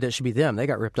offended, it should be them. They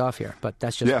got ripped off here, but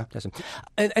that's just... Yeah.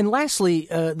 And lastly,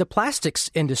 the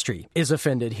plastics industry is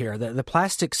offended here. The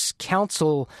Plastics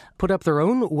Council put up their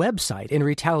own website in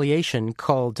retaliation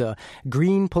called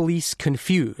Green Police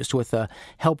Confused with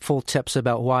helpful tips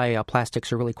about why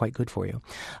plastics are really quite good for you.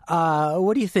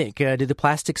 What do you think? Did the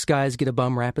plastics guys get a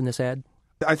bum rap in this ad?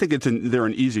 I think they're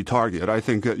an easy target. I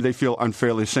think they feel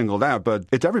unfairly singled out, but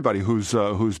it's everybody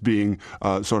who's being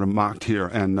sort of mocked here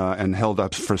and held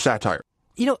up for satire.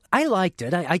 You know, I liked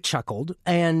it. I chuckled.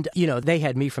 And, you know, they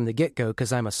had me from the get-go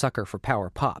because I'm a sucker for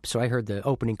power pop. So I heard the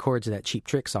opening chords of that Cheap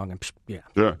Trick song and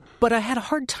yeah. But I had a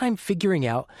hard time figuring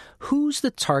out who's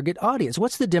the target audience.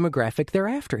 What's the demographic they're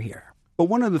after here? Well,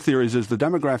 one of the theories is the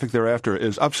demographic thereafter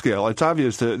is upscale. It's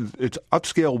obvious that it's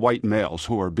upscale white males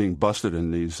who are being busted in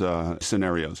these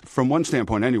scenarios. From one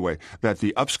standpoint, anyway, that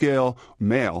the upscale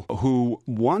male who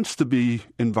wants to be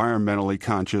environmentally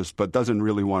conscious but doesn't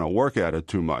really want to work at it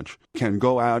too much can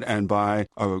go out and buy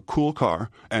a cool car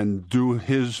and do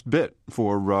his bit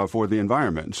for the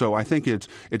environment. So I think it's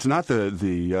not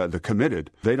the committed.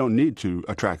 They don't need to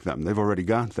attract them. They've already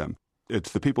got them.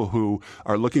 It's the people who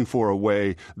are looking for a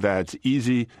way that's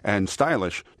easy and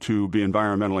stylish to be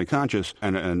environmentally conscious,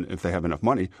 and if they have enough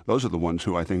money, those are the ones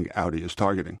who I think Audi is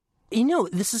targeting. You know,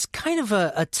 this is kind of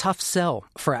a tough sell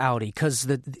for Audi because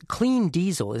the clean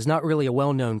diesel is not really a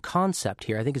well-known concept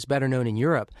here. I think it's better known in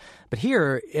Europe. But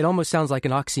here, it almost sounds like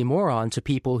an oxymoron to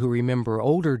people who remember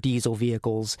older diesel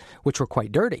vehicles, which were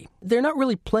quite dirty. They're not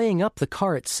really playing up the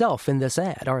car itself in this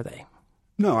ad, are they?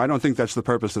 No, I don't think that's the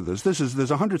purpose of this. There's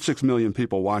 106 million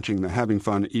people watching, having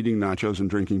fun, eating nachos and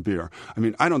drinking beer. I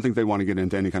mean, I don't think they want to get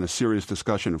into any kind of serious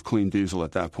discussion of clean diesel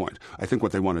at that point. I think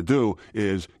what they want to do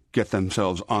is get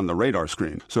themselves on the radar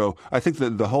screen. So I think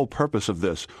that the whole purpose of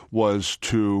this was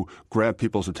to grab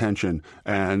people's attention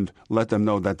and let them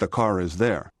know that the car is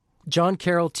there. John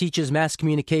Carroll teaches mass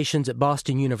communications at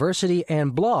Boston University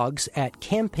and blogs at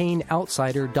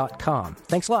campaignoutsider.com.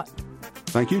 Thanks a lot.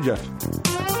 Thank you, Jeff.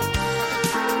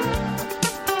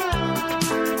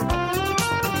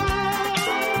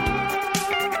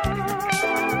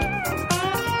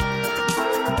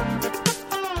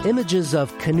 Images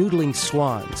of canoodling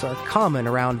swans are common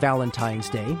around Valentine's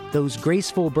Day. Those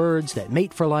graceful birds that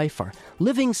mate for life are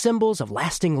living symbols of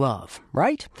lasting love,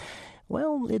 right?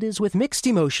 Well, it is with mixed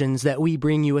emotions that we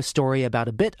bring you a story about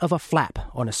a bit of a flap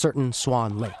on a certain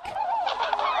swan lake.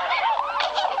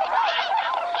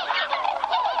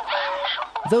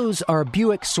 Those are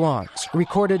Buick swans,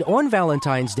 recorded on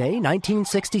Valentine's Day,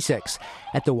 1966,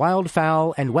 at the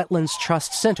Wildfowl and Wetlands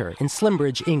Trust Centre in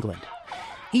Slimbridge, England.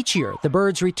 Each year, the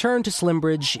birds return to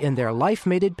Slimbridge in their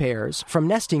life-mated pairs from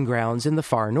nesting grounds in the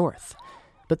far north.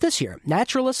 But this year,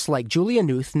 naturalists like Julia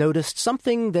Newth noticed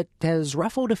something that has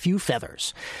ruffled a few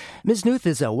feathers. Ms. Newth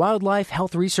is a wildlife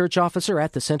health research officer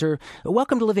at the center.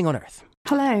 Welcome to Living on Earth.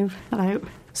 Hello. Hello.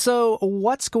 So,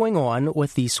 what's going on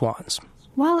with these swans?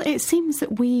 Well, it seems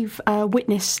that we've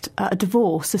witnessed a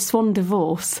divorce, a swan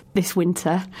divorce, this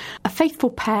winter. A faithful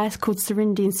pair called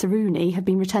Serindi and Saruni have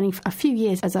been returning for a few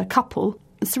years as a couple.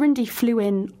 Serindi flew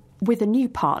in with a new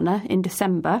partner in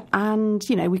December, and,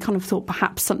 we kind of thought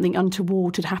perhaps something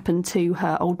untoward had happened to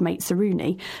her old mate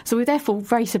Saruni. So we were therefore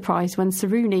very surprised when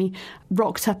Saruni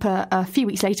rocked up a few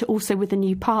weeks later also with a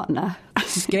new partner.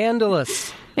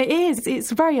 Scandalous. It is.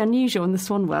 It's very unusual in the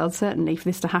swan world, certainly, for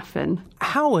this to happen.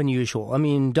 How unusual? I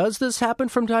mean, does this happen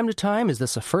from time to time? Is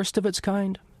this a first of its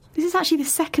kind? This is actually the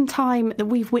second time that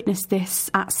we've witnessed this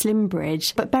at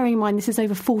Slimbridge, but bearing in mind this is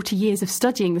over 40 years of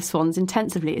studying the swans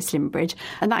intensively at Slimbridge,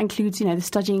 and that includes, the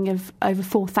studying of over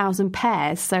 4,000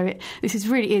 pairs, so this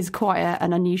really is quite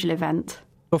an unusual event.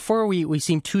 Before we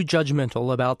seem too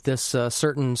judgmental about this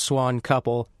certain swan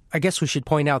couple, I guess we should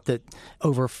point out that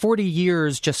over 40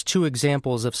 years, just 2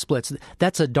 examples of splits,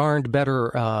 that's a darned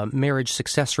better marriage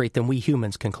success rate than we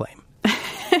humans can claim.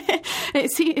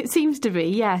 It seems to be,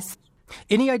 yes.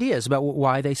 Any ideas about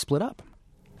why they split up?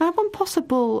 One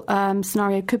possible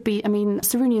scenario could be,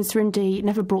 Saruni and Surindi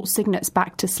never brought cygnets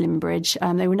back to Slimbridge.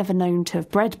 They were never known to have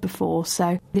bred before,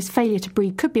 so this failure to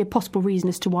breed could be a possible reason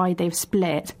as to why they've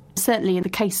split. Certainly in the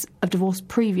case of divorce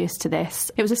previous to this,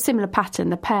 it was a similar pattern.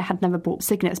 The pair had never brought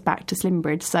cygnets back to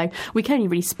Slimbridge, so we can only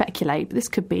really speculate, but this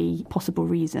could be a possible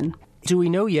reason. Do we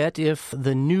know yet if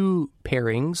the new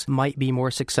pairings might be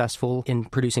more successful in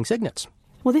producing cygnets?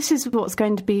 Well, this is what's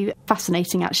going to be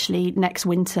fascinating, actually, next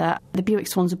winter. The Buick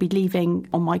swans will be leaving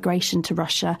on migration to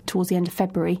Russia towards the end of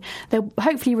February. They'll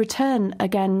hopefully return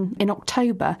again in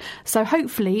October. So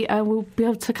hopefully we'll be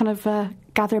able to kind of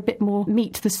gather a bit more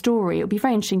meat to the story. It'll be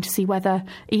very interesting to see whether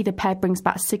either pair brings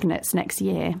back cygnets next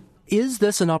year. Is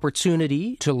this an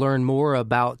opportunity to learn more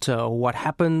about what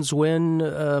happens when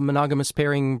a monogamous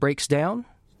pairing breaks down?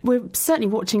 We're certainly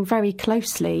watching very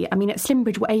closely. At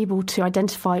Slimbridge, we're able to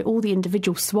identify all the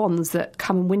individual swans that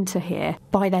come and winter here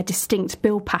by their distinct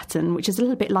bill pattern, which is a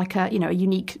little bit like a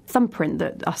unique thumbprint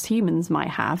that us humans might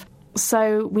have.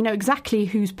 So we know exactly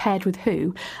who's paired with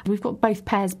who. We've got both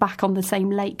pairs back on the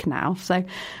same lake now, so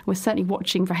we're certainly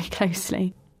watching very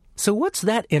closely. So what's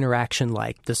that interaction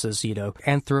like? This is,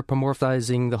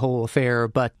 anthropomorphizing the whole affair,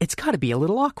 but it's got to be a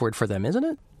little awkward for them, isn't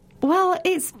it? Well,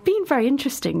 it's been very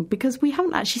interesting because we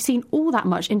haven't actually seen all that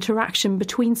much interaction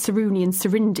between Saruni and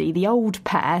Surindi, the old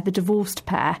pair, the divorced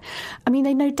pair.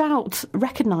 They no doubt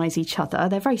recognise each other.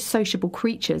 They're very sociable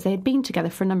creatures. They had been together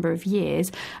for a number of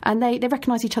years, and they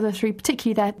recognise each other through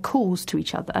particularly their calls to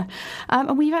each other.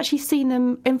 And we've actually seen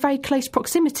them in very close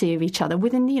proximity of each other,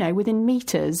 within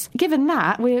metres. Given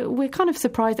that, we're kind of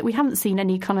surprised that we haven't seen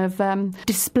any kind of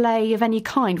display of any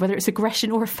kind, whether it's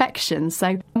aggression or affection.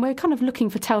 So we're kind of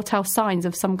looking for telltale signs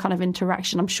of some kind of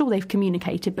interaction. I'm sure they've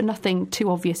communicated, but nothing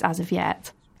too obvious as of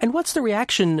yet. And what's the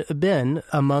reaction been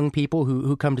among people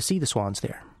who come to see the swans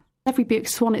there? Every Buick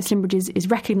swan at Slimbridge is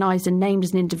recognised and named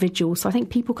as an individual, so I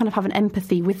think people kind of have an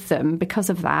empathy with them because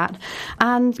of that.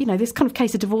 And, this kind of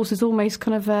case of divorce is almost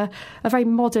kind of a very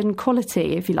modern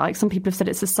quality, if you like. Some people have said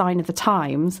it's a sign of the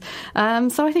times.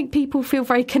 So I think people feel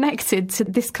very connected to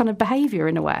this kind of behaviour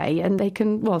in a way, and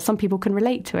some people can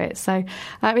relate to it. So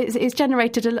it's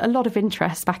generated a lot of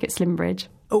interest back at Slimbridge.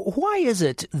 Why is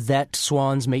it that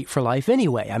swans mate for life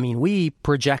anyway? We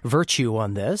project virtue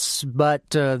on this, but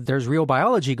there's real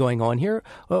biology going on here.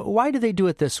 Why do they do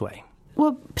it this way?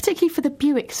 Well, particularly for the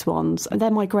Buick swans, they're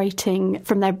migrating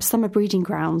from their summer breeding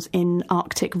grounds in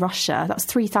Arctic Russia. That's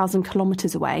 3,000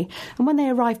 kilometres away. And when they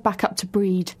arrive back up to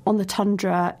breed on the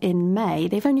tundra in May,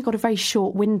 they've only got a very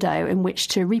short window in which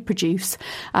to reproduce,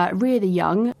 rear the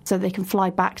young, so they can fly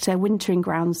back to their wintering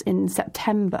grounds in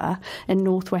September in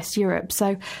northwest Europe.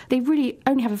 So they really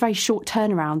only have a very short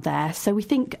turnaround there. So we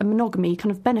think a monogamy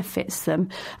kind of benefits them.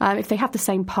 If they have the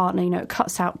same partner, it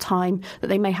cuts out time that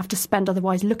they may have to spend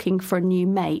otherwise looking for a new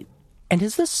mate. And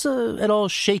has this at all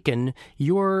shaken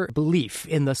your belief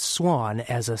in the swan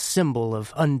as a symbol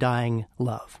of undying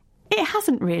love? It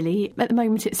hasn't really. At the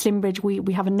moment at Slimbridge,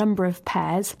 we have a number of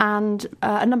pairs and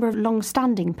a number of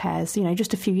long-standing pairs.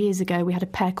 Just a few years ago, we had a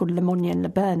pair called Lemonia and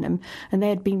Laburnum, and they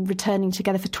had been returning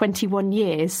together for 21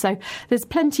 years. So there's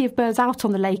plenty of birds out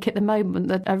on the lake at the moment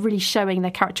that are really showing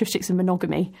their characteristics of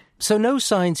monogamy. So no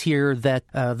signs here that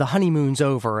the honeymoon's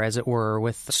over, as it were,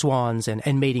 with swans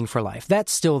and mating for life.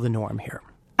 That's still the norm here.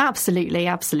 Absolutely.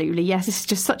 Yes, it's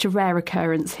just such a rare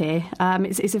occurrence here.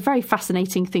 It's a very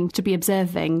fascinating thing to be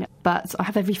observing, but I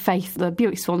have every faith the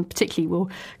Buick swan particularly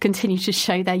will continue to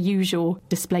show their usual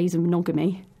displays of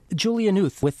monogamy. Julia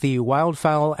Newth with the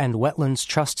Wildfowl and Wetlands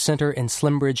Trust Centre in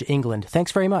Slimbridge, England.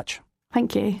 Thanks very much.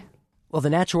 Thank you. Well, the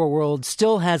natural world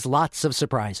still has lots of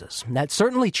surprises. That's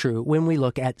certainly true when we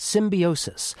look at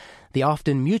symbiosis, the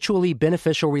often mutually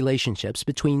beneficial relationships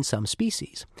between some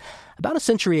species. About a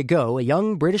century ago, a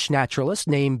young British naturalist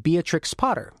named Beatrix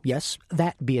Potter, yes,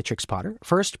 that Beatrix Potter,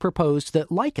 first proposed that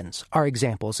lichens are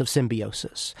examples of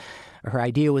symbiosis. Her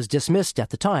idea was dismissed at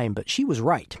the time, but she was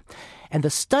right. And the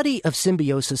study of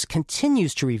symbiosis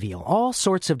continues to reveal all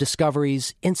sorts of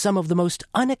discoveries in some of the most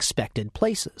unexpected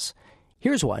places.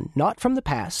 Here's one, not from the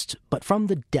past, but from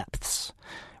the depths.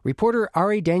 Reporter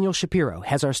Ari Daniel Shapiro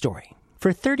has our story.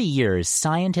 For 30 years,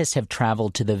 scientists have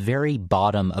traveled to the very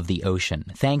bottom of the ocean,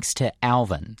 thanks to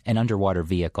Alvin, an underwater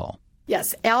vehicle.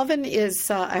 Yes, Alvin is,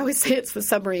 I always say it's the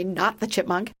submarine, not the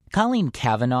chipmunk. Colleen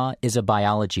Cavanaugh is a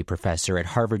biology professor at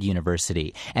Harvard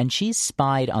University, and she's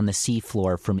spied on the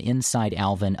seafloor from inside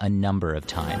Alvin a number of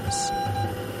times.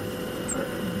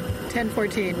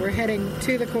 10:14, we're heading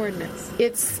to the coordinates.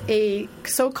 It's a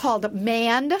so-called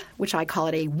manned, which I call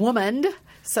it a womaned,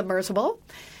 submersible.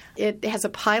 It has a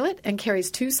pilot and carries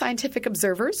 2 scientific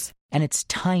observers. And it's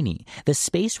tiny. The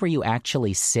space where you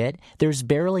actually sit, there's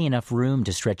barely enough room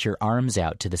to stretch your arms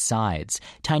out to the sides.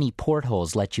 Tiny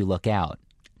portholes let you look out.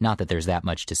 Not that there's that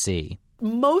much to see.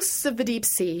 Most of the deep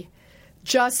sea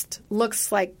just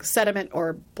looks like sediment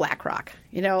or black rock.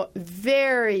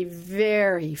 Very,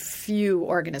 very few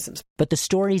organisms. But the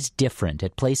story's different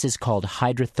at places called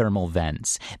hydrothermal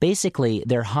vents. Basically,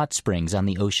 they're hot springs on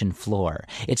the ocean floor.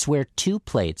 It's where 2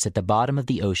 plates at the bottom of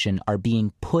the ocean are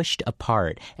being pushed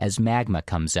apart as magma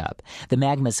comes up. The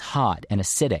magma's hot and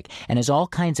acidic and has all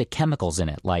kinds of chemicals in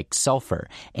it, like sulfur.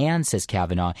 And, says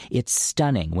Cavanaugh, it's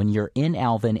stunning when you're in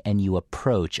Alvin and you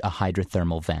approach a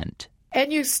hydrothermal vent.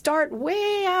 And you start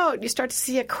way out. You start to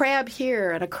see a crab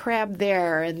here and a crab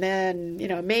there, and then,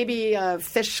 maybe a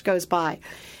fish goes by.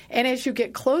 And as you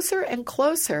get closer and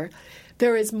closer,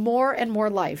 there is more and more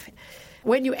life.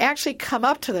 When you actually come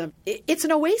up to them, it's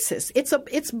an oasis. It's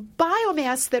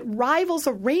biomass that rivals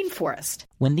a rainforest.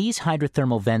 When these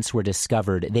hydrothermal vents were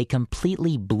discovered, they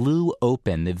completely blew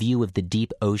open the view of the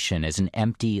deep ocean as an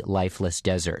empty, lifeless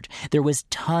desert. There was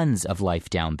tons of life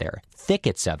down there,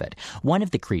 thickets of it. One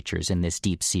of the creatures in this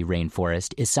deep-sea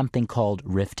rainforest is something called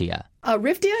Riftia.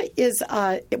 Riftia is,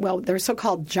 they're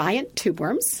so-called giant tube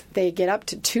worms. They get up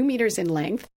to 2 meters in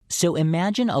length. So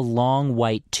imagine a long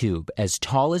white tube as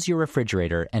tall as your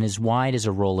refrigerator and as wide as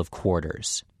a roll of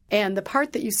quarters. And the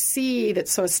part that you see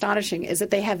that's so astonishing is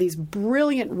that they have these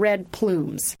brilliant red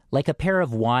plumes. Like a pair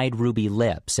of wide ruby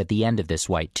lips at the end of this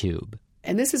white tube.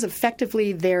 And this is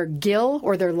effectively their gill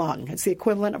or their lung. It's the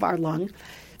equivalent of our lung.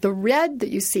 The red that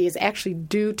you see is actually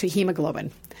due to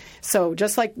hemoglobin. So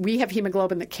just like we have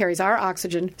hemoglobin that carries our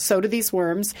oxygen, so do these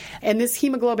worms. And this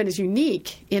hemoglobin is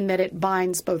unique in that it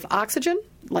binds both oxygen,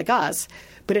 like us,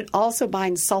 but it also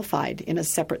binds sulfide in a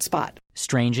separate spot.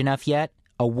 Strange enough yet?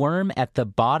 A worm at the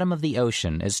bottom of the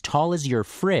ocean as tall as your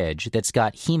fridge that's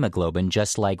got hemoglobin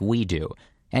just like we do.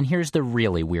 And here's the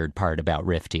really weird part about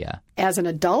Riftia. As an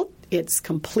adult, it's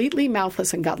completely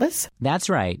mouthless and gutless. That's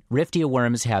right. Riftia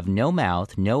worms have no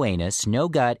mouth, no anus, no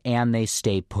gut, and they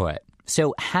stay put.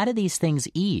 So how do these things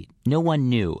eat? No one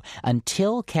knew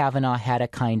until Cavanaugh had a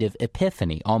kind of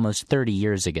epiphany almost 30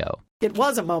 years ago. It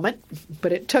was a moment,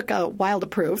 but it took a while to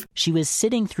prove. She was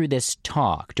sitting through this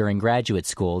talk during graduate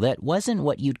school that wasn't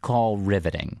what you'd call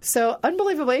riveting. So,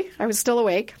 unbelievably, I was still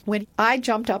awake when I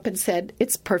jumped up and said,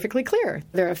 it's perfectly clear.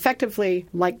 They're effectively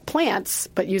like plants,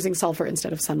 but using sulfur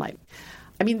instead of sunlight.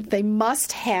 I mean, they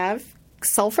must have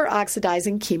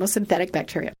sulfur-oxidizing chemosynthetic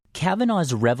bacteria.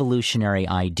 Cavanaugh's revolutionary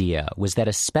idea was that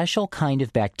a special kind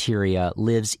of bacteria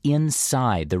lives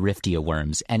inside the Riftia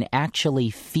worms and actually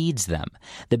feeds them.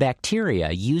 The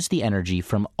bacteria use the energy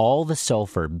from all the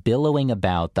sulfur billowing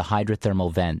about the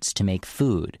hydrothermal vents to make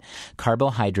food,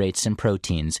 carbohydrates and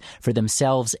proteins, for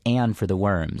themselves and for the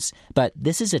worms. But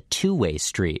this is a two-way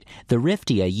street. The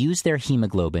Riftia use their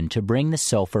hemoglobin to bring the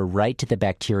sulfur right to the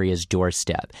bacteria's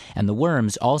doorstep, and the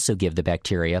worms also give the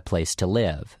bacteria a place to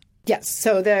live. Yes,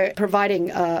 so they're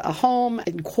providing a home,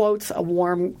 in quotes, a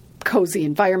warm, cozy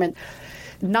environment.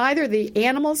 Neither the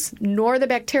animals nor the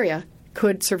bacteria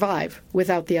could survive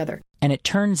without the other. And it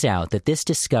turns out that this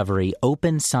discovery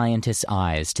opened scientists'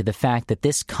 eyes to the fact that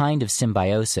this kind of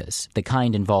symbiosis, the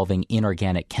kind involving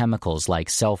inorganic chemicals like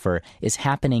sulfur, is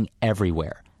happening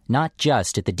everywhere. Not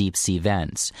just at the deep-sea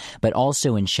vents, but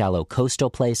also in shallow coastal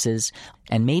places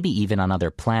and maybe even on other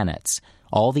planets.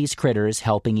 All these critters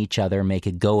helping each other make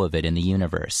a go of it in the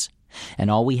universe.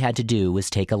 And all we had to do was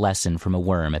take a lesson from a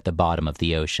worm at the bottom of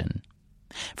the ocean.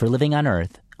 For Living on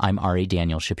Earth, I'm Ari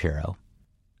Daniel Shapiro.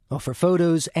 Well, for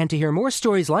photos and to hear more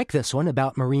stories like this one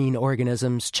about marine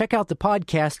organisms, check out the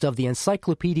podcast of the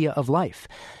Encyclopedia of Life.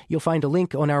 You'll find a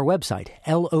link on our website,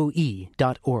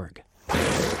 loe.org.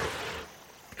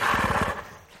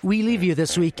 We leave you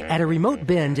this week at a remote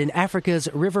bend in Africa's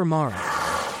River Mara.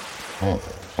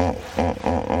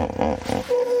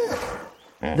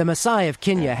 The Maasai of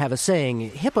Kenya have a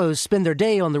saying, hippos spend their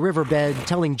day on the riverbed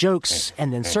telling jokes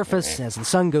and then surface as the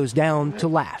sun goes down to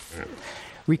laugh.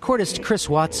 Recordist Chris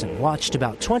Watson watched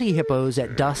about 20 hippos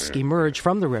at dusk emerge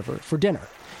from the river for dinner.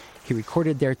 He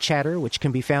recorded their chatter, which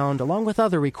can be found along with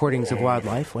other recordings of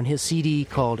wildlife on his CD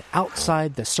called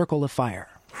Outside the Circle of Fire.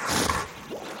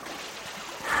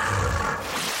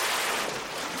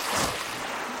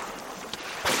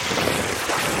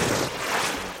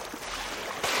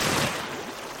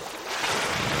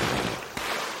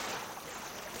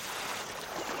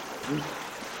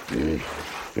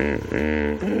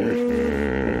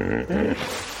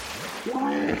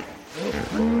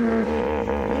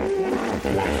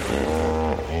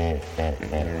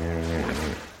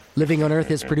 Living on Earth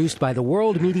is produced by the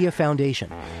World Media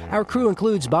Foundation. Our crew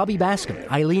includes Bobby Bascom,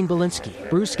 Eileen Belinsky,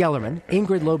 Bruce Gellerman,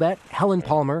 Ingrid Lobet, Helen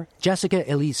Palmer, Jessica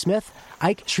Elise Smith,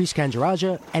 Ike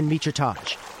Sriskandarajah, and Mitra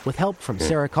Taj, with help from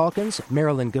Sarah Calkins,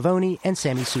 Marilyn Gavoni, and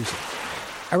Sammy Sousa.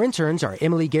 Our interns are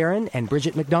Emily Guerin and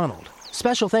Bridget McDonald.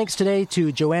 Special thanks today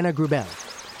to Joanna Grubel.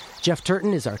 Jeff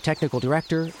Turton is our technical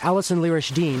director. Allison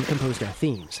Lirish-Dean composed our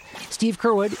themes. Steve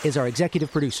Curwood is our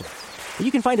executive producer.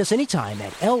 You can find us anytime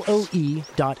at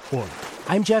loe.org.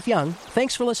 I'm Jeff Young.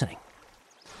 Thanks for listening.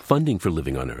 Funding for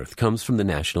Living on Earth comes from the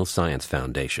National Science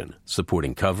Foundation,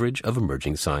 supporting coverage of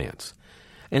emerging science.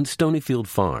 And Stonyfield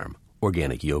Farm,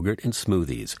 organic yogurt and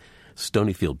smoothies.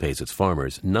 Stonyfield pays its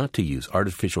farmers not to use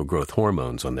artificial growth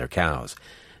hormones on their cows.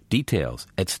 Details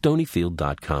at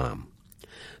stonyfield.com.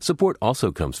 Support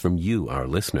also comes from you, our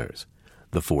listeners.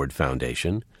 The Ford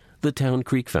Foundation, the Town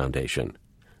Creek Foundation,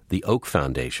 the Oak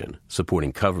Foundation,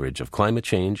 supporting coverage of climate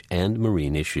change and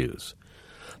marine issues.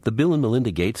 The Bill and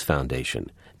Melinda Gates Foundation,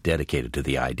 dedicated to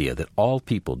the idea that all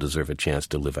people deserve a chance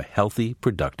to live a healthy,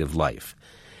 productive life.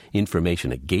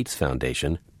 Information at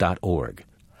gatesfoundation.org.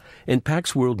 And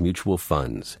Pax World Mutual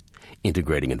Funds,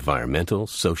 integrating environmental,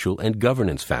 social, and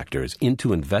governance factors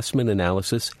into investment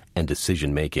analysis and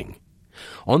decision-making.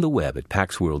 On the web at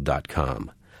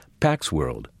paxworld.com. Pax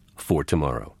World, for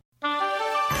tomorrow.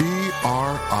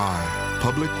 PRI,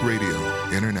 Public Radio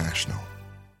International.